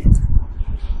 20.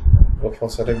 Go for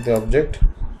select the object,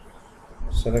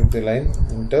 select the line,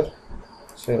 enter,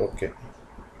 say OK.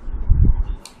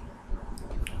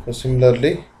 So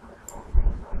similarly,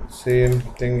 same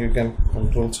thing, you can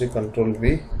Control C, Control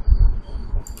V.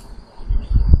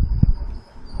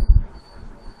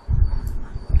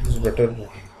 It is better.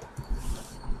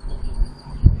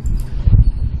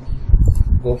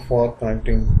 Go for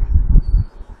connecting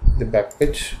the back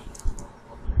pitch.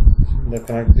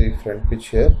 Connect the front pitch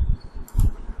here.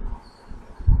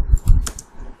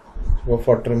 Go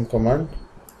for trim command,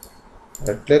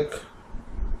 right click.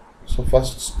 So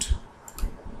first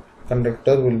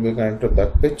conductor will be connected to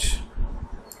back pitch.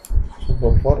 So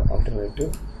go for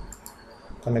alternative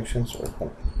connections,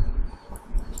 open.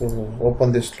 So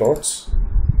open the slots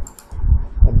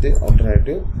of the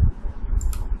alternative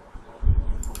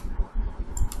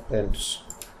ends.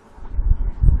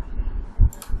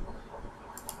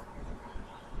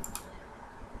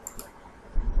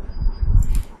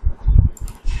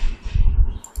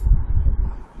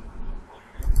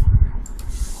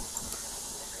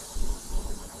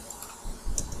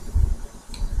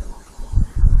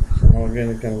 Again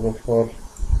you can go for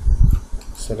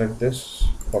select this,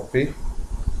 copy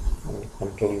and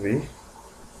Control V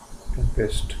and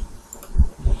paste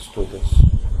next to this.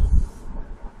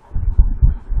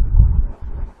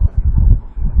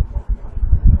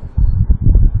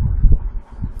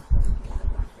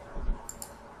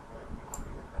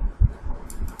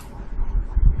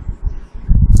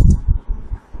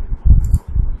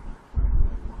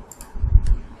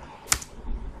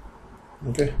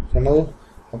 Okay, so now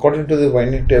according to the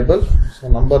winding table, so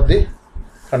number the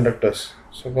conductors.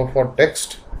 So go for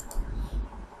text.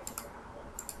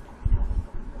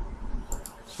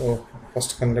 So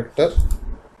first conductor,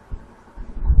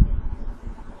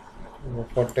 go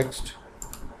for text,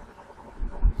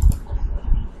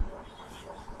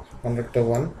 conductor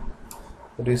 1,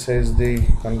 resize the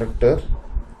conductor,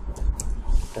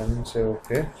 then say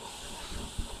OK.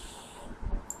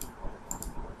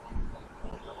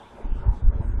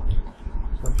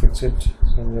 So fix it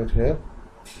somewhere here,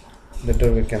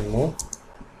 later we can move.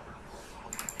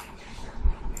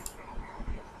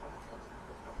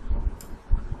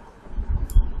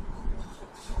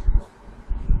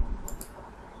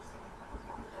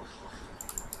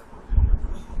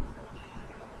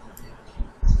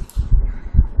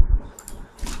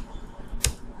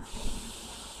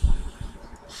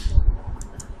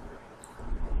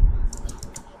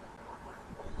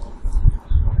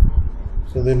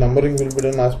 So the numbering will be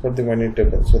done as per the winding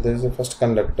table. So this is the first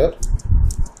conductor.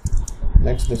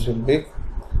 Next this will be,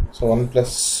 so 1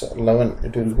 plus 11,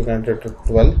 it will be connected to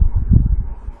 12.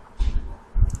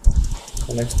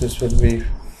 So next this will be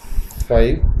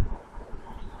 5.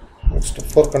 Next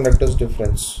 4 conductors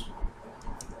difference.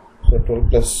 So 12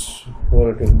 plus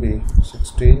 4, it will be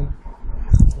 16.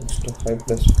 Next 5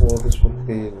 plus 4, this will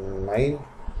be 9.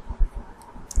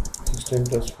 16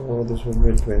 plus 4, this will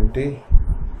be 20.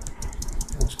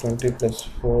 Next 20 plus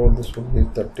 4, this will be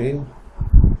 13.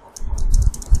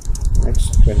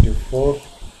 Next 24.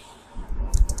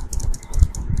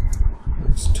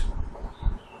 Next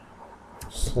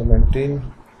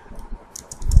 17.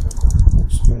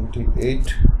 Next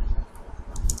 28.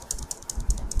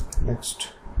 Next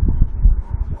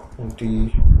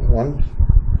 21.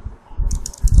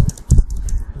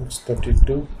 Next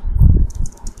 32.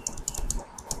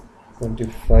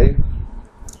 25.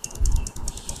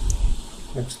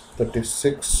 Next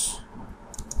 36.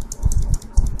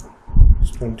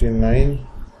 Next 29.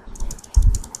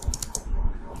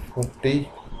 40.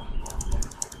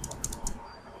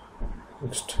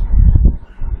 Next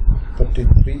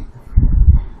 33.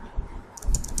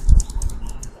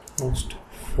 Next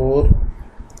 4.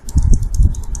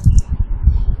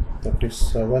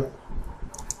 37.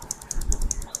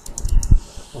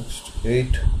 Next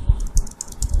 8.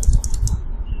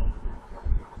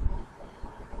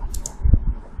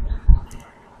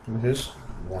 This is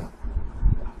 1.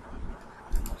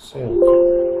 So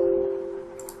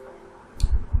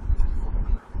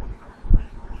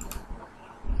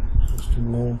just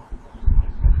move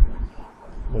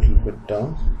a little bit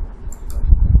down.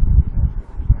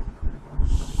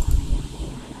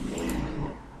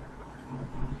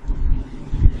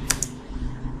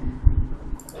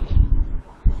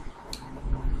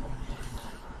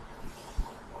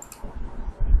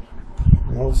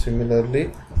 Now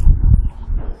similarly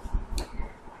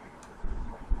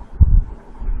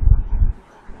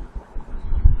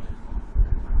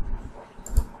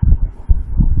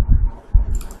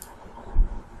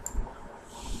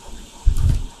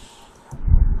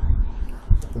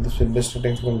this will be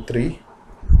starting from 3.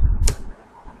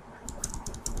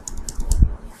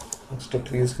 Next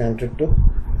 3 is counted to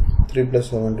 3 plus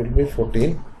 7 will be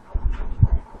 14.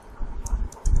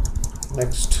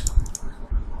 Next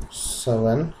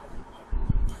 7.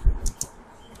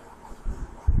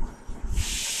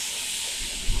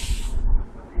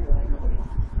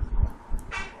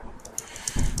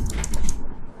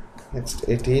 Next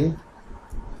 18.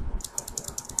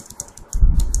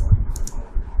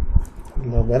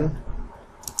 11.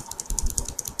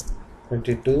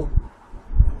 22.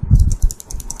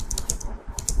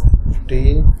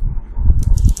 15.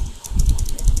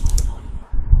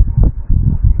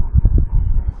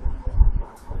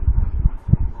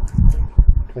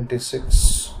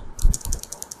 26.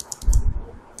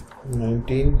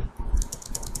 19.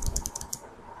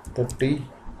 30.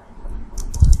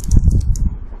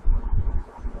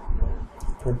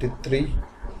 23.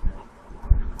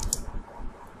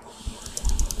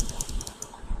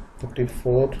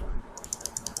 34.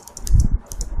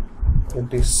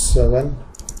 27.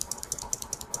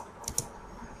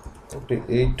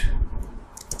 38.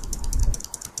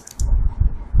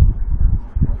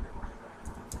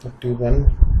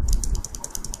 31.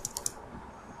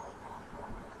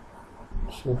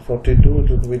 So 42 it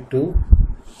will be 2.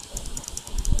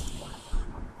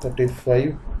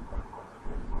 35.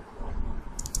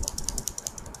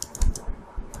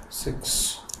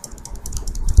 6.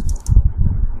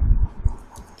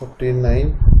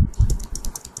 39.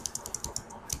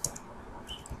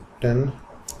 10.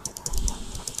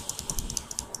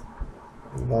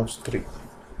 Last 3.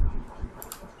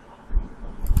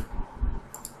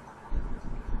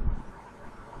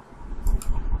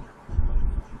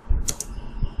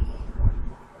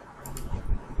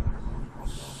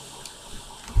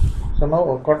 So now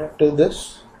according to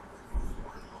this,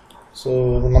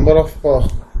 so the number of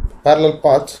parallel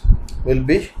paths will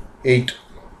be 8.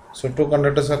 So 2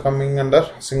 conductors are coming under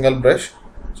single brush,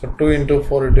 so 2 into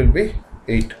 4 it will be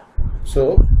 8.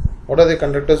 So what are the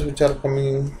conductors which are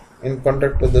coming in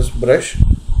contact with this brush?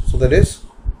 So that is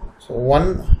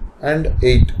 1 and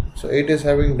 8. So 8 is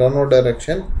having downward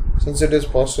direction since it is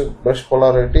positive brush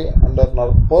polarity under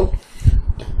north pole.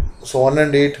 So 1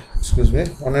 and 8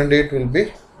 will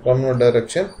be downward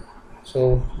direction.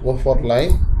 So go for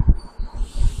line,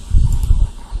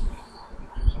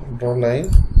 draw line,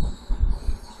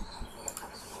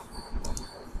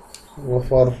 go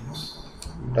for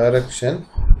direction,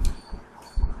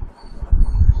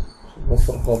 go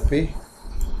for copy,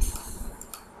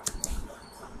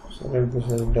 so let this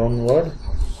is downward.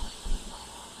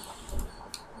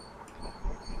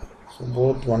 So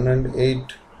both 1 and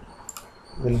 8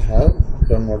 will have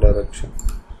downward direction.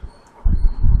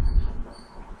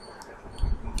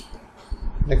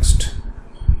 Next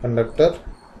conductor,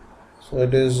 so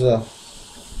it is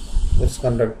this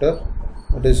conductor,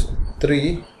 it is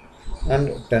 3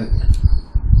 and 10.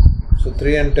 So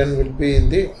 3 and 10 will be in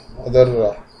the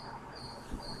other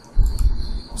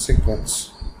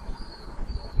sequence.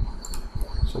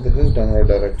 this is downward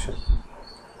direction.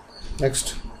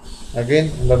 Next,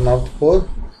 again under north pole,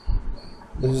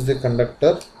 this is the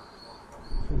conductor,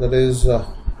 that is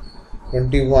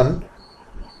 21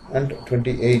 and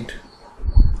 28.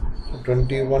 So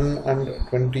 21 and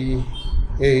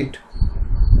 28,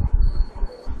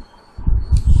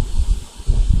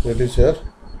 that is here.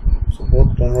 So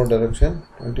both downward direction,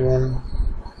 21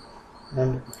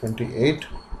 and 28.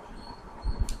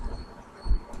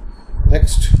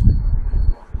 Next,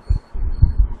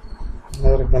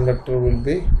 another conductor will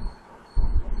be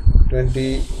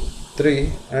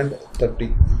 23 and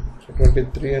 30. So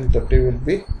 23 and 30 will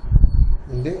be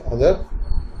in the other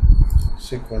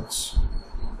sequence.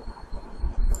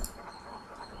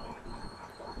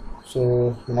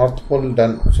 So north pole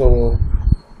done. So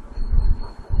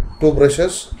 2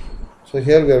 brushes. So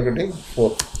here we are getting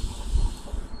 4.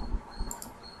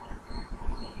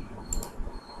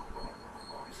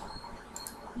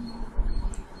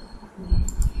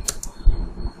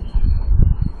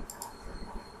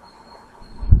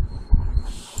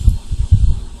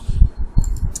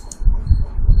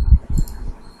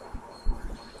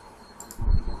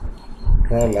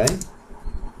 Draw a line.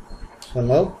 So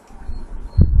now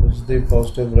this is the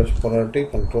positive brush polarity.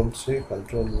 Control C,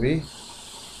 Control V.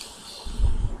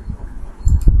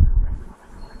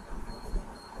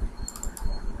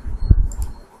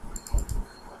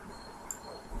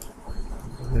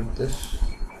 Delete this.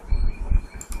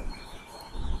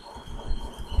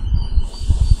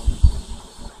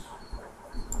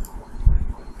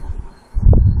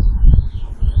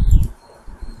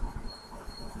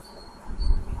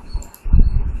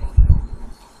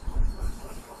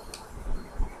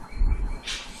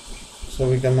 So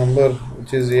we can number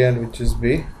which is A and which is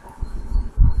B.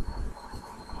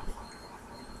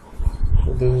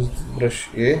 So this is brush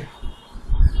A.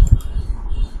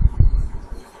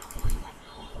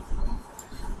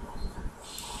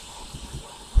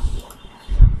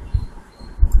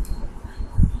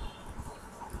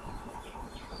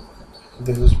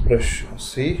 This is brush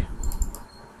C.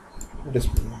 It is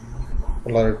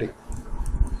polarity.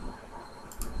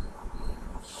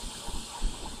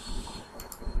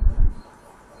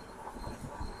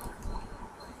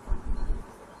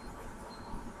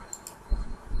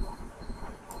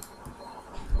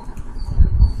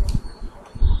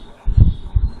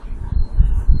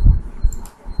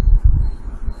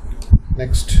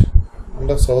 Next,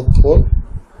 under south pole,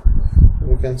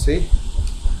 we can see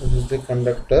this is the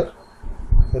conductor,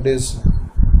 that is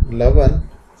 11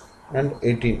 and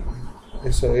 18.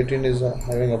 So 18 is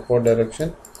having upward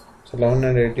direction, so 11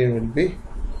 and 18 will be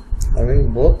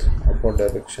having both upward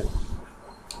direction.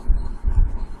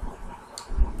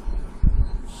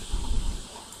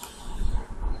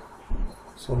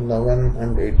 So 11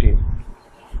 and 18.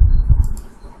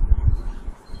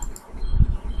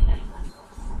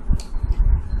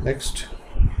 Next,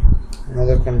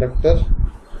 another conductor,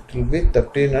 it will be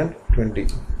 13 and 20.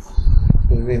 It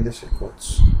will be in the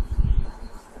sequence.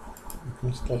 It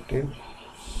means 13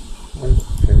 and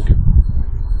 20.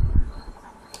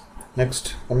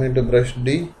 Next, coming to brush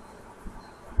D,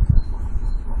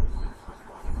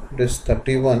 it is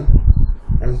 31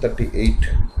 and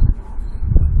 38.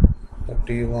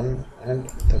 31 and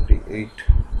 38.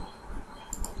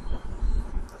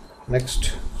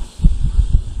 Next,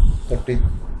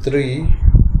 33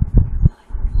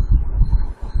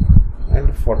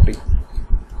 and 40.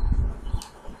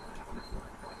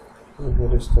 So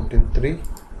there is 33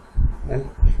 and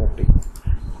 40.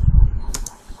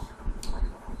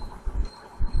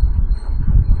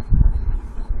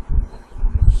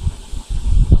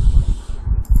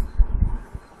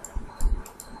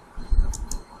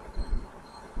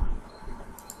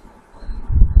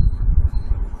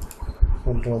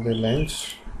 So draw the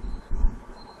lines.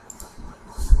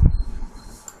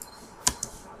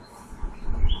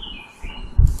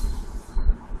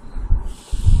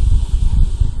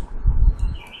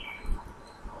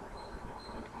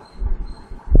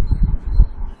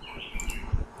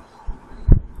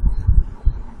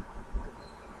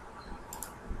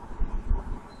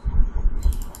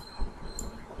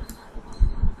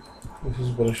 This is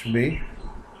brush B.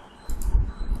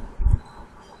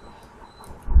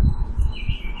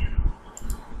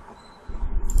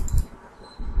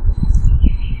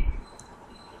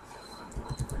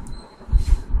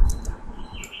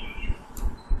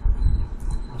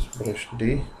 This brush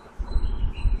D.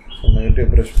 So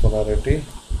negative brush polarity.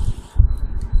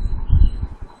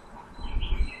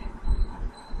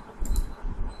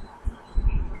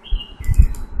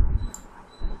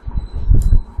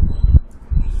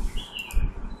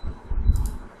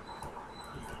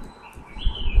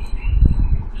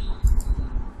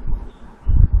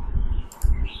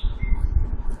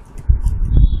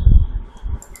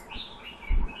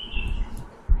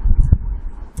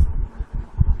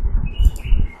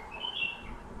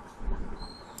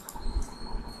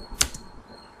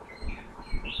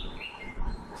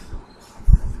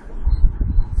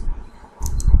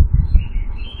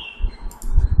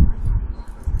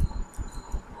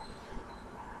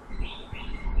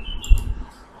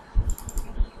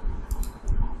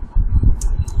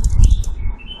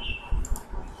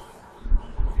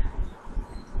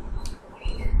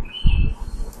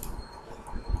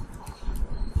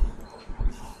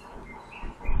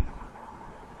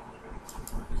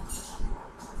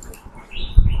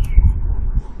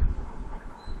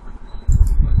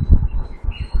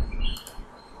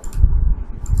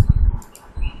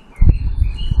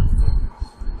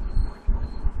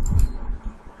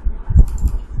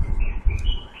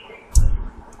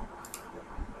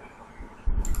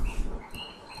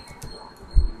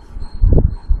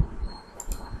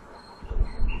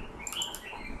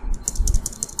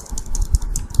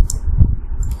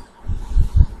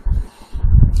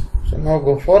 now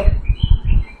go for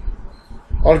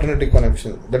alternative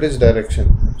connection, that is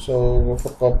direction. So go for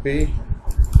copy,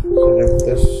 select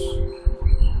this,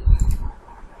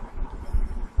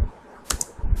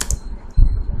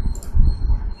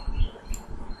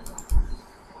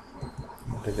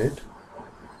 delete,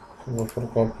 go for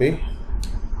copy.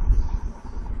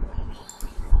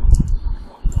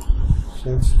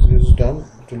 Since this is down,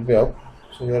 it will be up,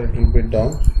 so here it will be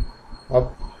down,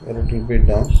 up, here it will be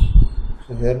down,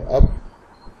 so here up,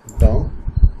 down,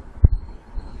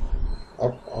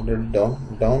 up, already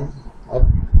down, down, up,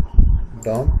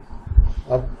 down,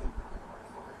 up,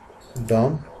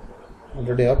 down,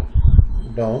 already up,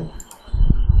 down,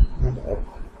 and up.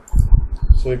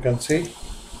 So you can see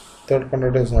third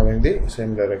conductor is having the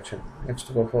same direction.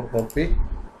 Next go for copy,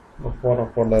 go for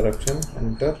upward direction,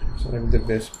 enter, select the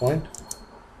base point,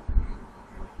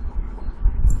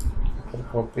 for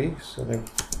copy, select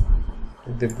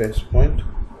the base point.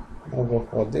 Now go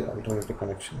for the alternative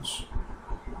connections.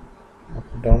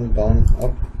 Up, down, down,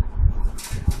 up,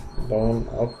 down,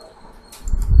 up,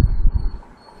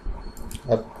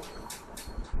 up,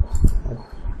 up,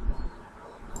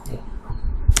 up.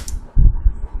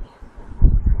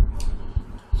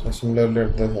 So similarly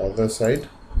at the other side.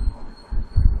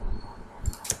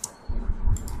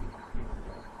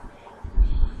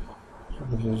 So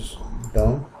this is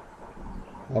down,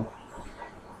 up,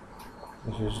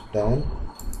 this is down,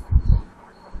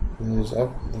 this is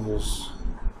up, this is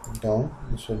down,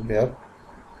 this will be up,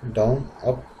 down,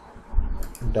 up,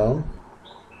 down,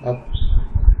 up,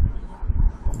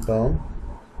 down,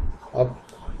 up,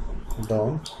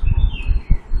 down,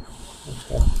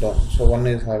 up, down. So one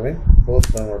is having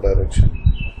both downward direction.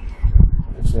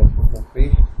 Let's go for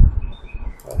copy,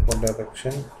 upward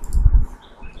direction,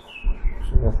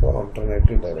 so go for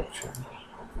alternative direction.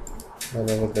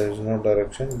 Whenever there is no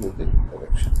direction, do the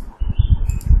direction.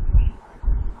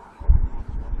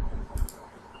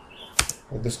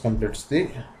 This completes the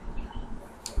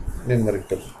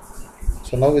numerical.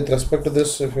 So now with respect to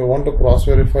this, if you want to cross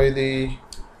verify the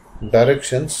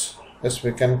directions, yes,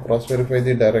 we can cross verify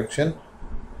the direction.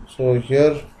 So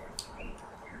here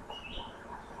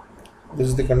this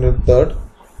is the conductor third,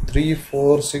 3,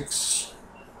 4, 6,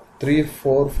 3,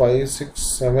 4, 5, 6,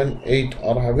 7, 8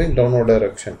 are having downward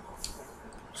direction.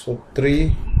 So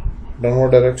 3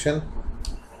 downward direction,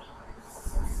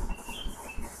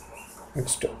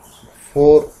 next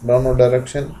 4 downward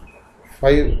direction,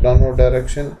 5 downward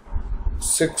direction,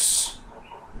 6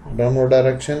 downward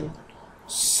direction,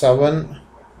 7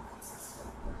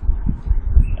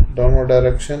 downward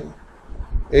direction,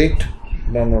 8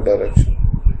 downward direction.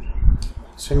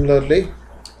 Similarly,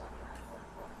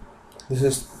 this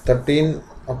is 13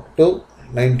 up to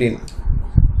 19.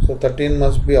 So 13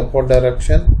 must be upward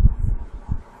direction,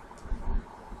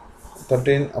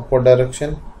 13 upward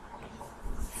direction,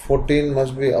 14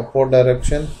 must be upward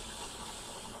direction,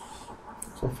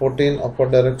 so 14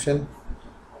 upward direction,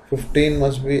 15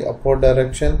 must be upward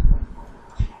direction,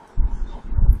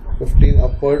 15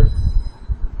 upward,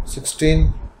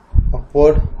 16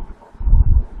 upward,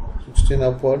 16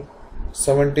 upward,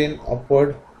 17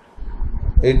 upward,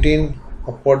 18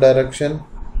 upward direction,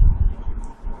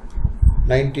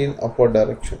 19 upward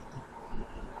direction.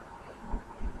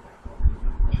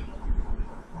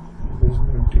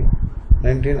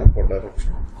 19 upward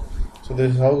direction. So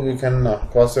this is how we can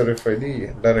cross verify the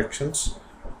directions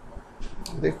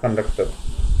of the conductor.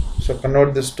 So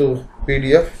convert this to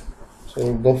PDF. So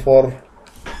we'll go for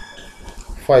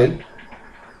file,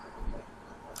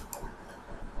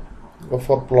 go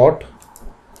for plot.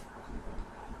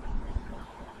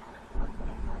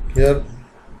 Here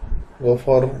go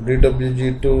for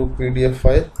DWG to PDF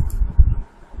file.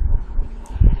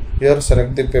 Here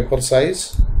select the paper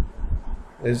size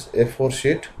is A4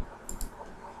 sheet.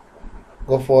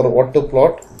 Go for what to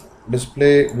plot,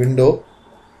 display window.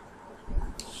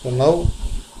 So now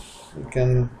you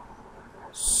can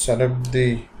select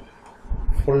the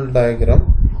full diagram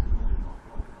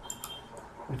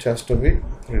which has to be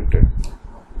printed.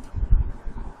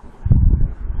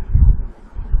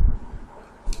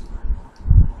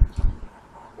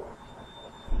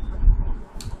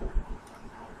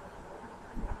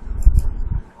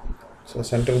 So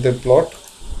center the plot,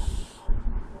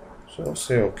 so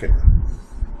say OK.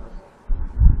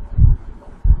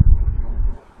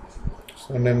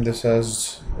 So name this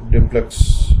as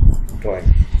duplex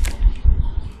drawing,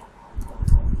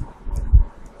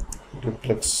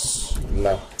 duplex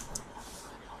lab.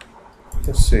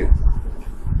 Let's see.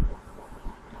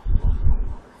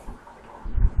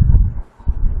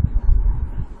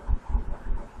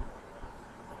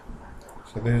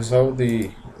 So this is how the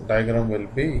diagram will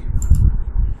be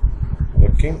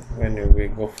working when we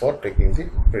go for taking the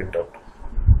printout.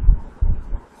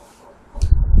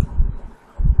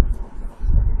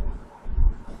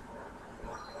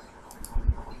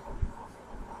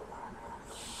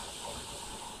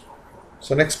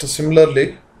 So next,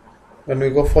 similarly, when we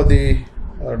go for the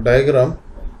diagram,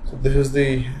 so this is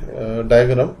the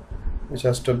diagram which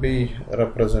has to be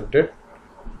represented.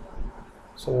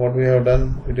 So what we have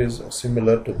done, it is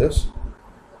similar to this.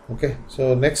 Okay,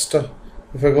 so next,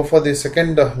 if I go for the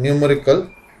second numerical,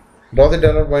 draw the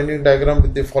diagonal winding diagram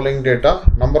with the following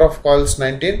data: number of coils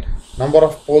 19, number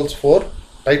of poles 4,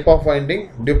 type of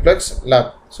winding duplex,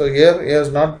 lap. So here he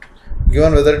has not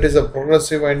given whether it is a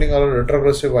progressive winding or a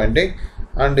retrogressive winding,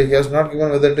 and he has not given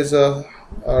whether it is a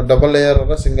double layer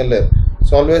or a single layer.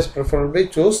 So always preferably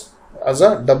choose as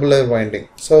a double layer winding.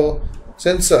 So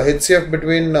since HCF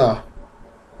between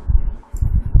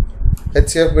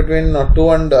 2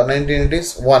 and 19 it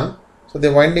is 1, so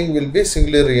the winding will be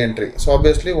singly re-entry. So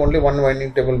obviously only one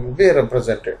winding table will be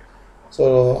represented.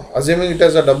 So assuming it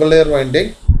as a double layer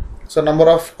winding, so number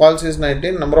of coils is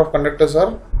 19, number of conductors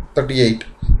are 38.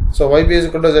 So YB is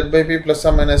equal to Z by P plus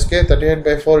or minus K. 38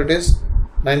 by 4 it is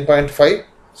 9.5.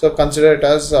 So consider it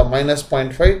as minus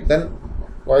 0.5. Then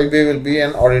YB will be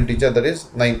an odd integer, that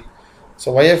is 9.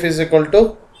 So YF is equal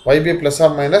to YB plus or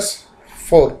minus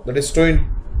 4, that is 2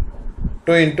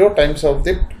 into times of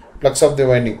the flux of the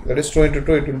winding, that is 2 into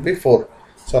 2, it will be 4.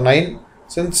 So 9.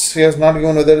 Since he has not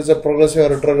given whether it is a progressive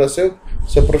or retrogressive,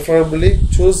 so preferably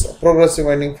choose progressive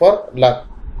winding for lap.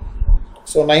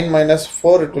 So 9 minus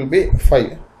 4, it will be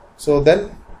 5. So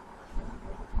then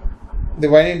the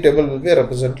winding table will be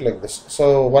represented like this.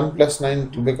 So 1 plus 9,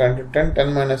 it will be connected 10,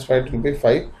 10 minus 5, it will be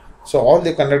 5. So all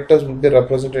the conductors will be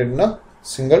represented in a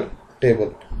single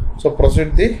table. So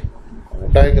proceed the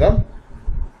diagram.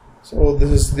 So this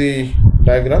is the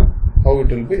diagram, how it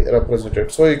will be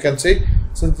represented. So you can see,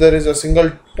 since there is a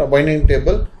single winding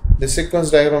table, the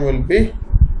sequence diagram will be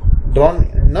drawn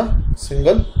in a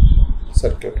single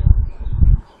circuit.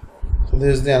 So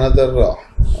this is the another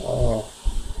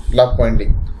lap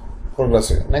winding,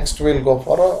 progressive. Next we will go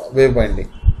for a wave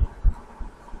winding.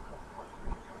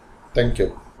 Thank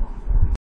you.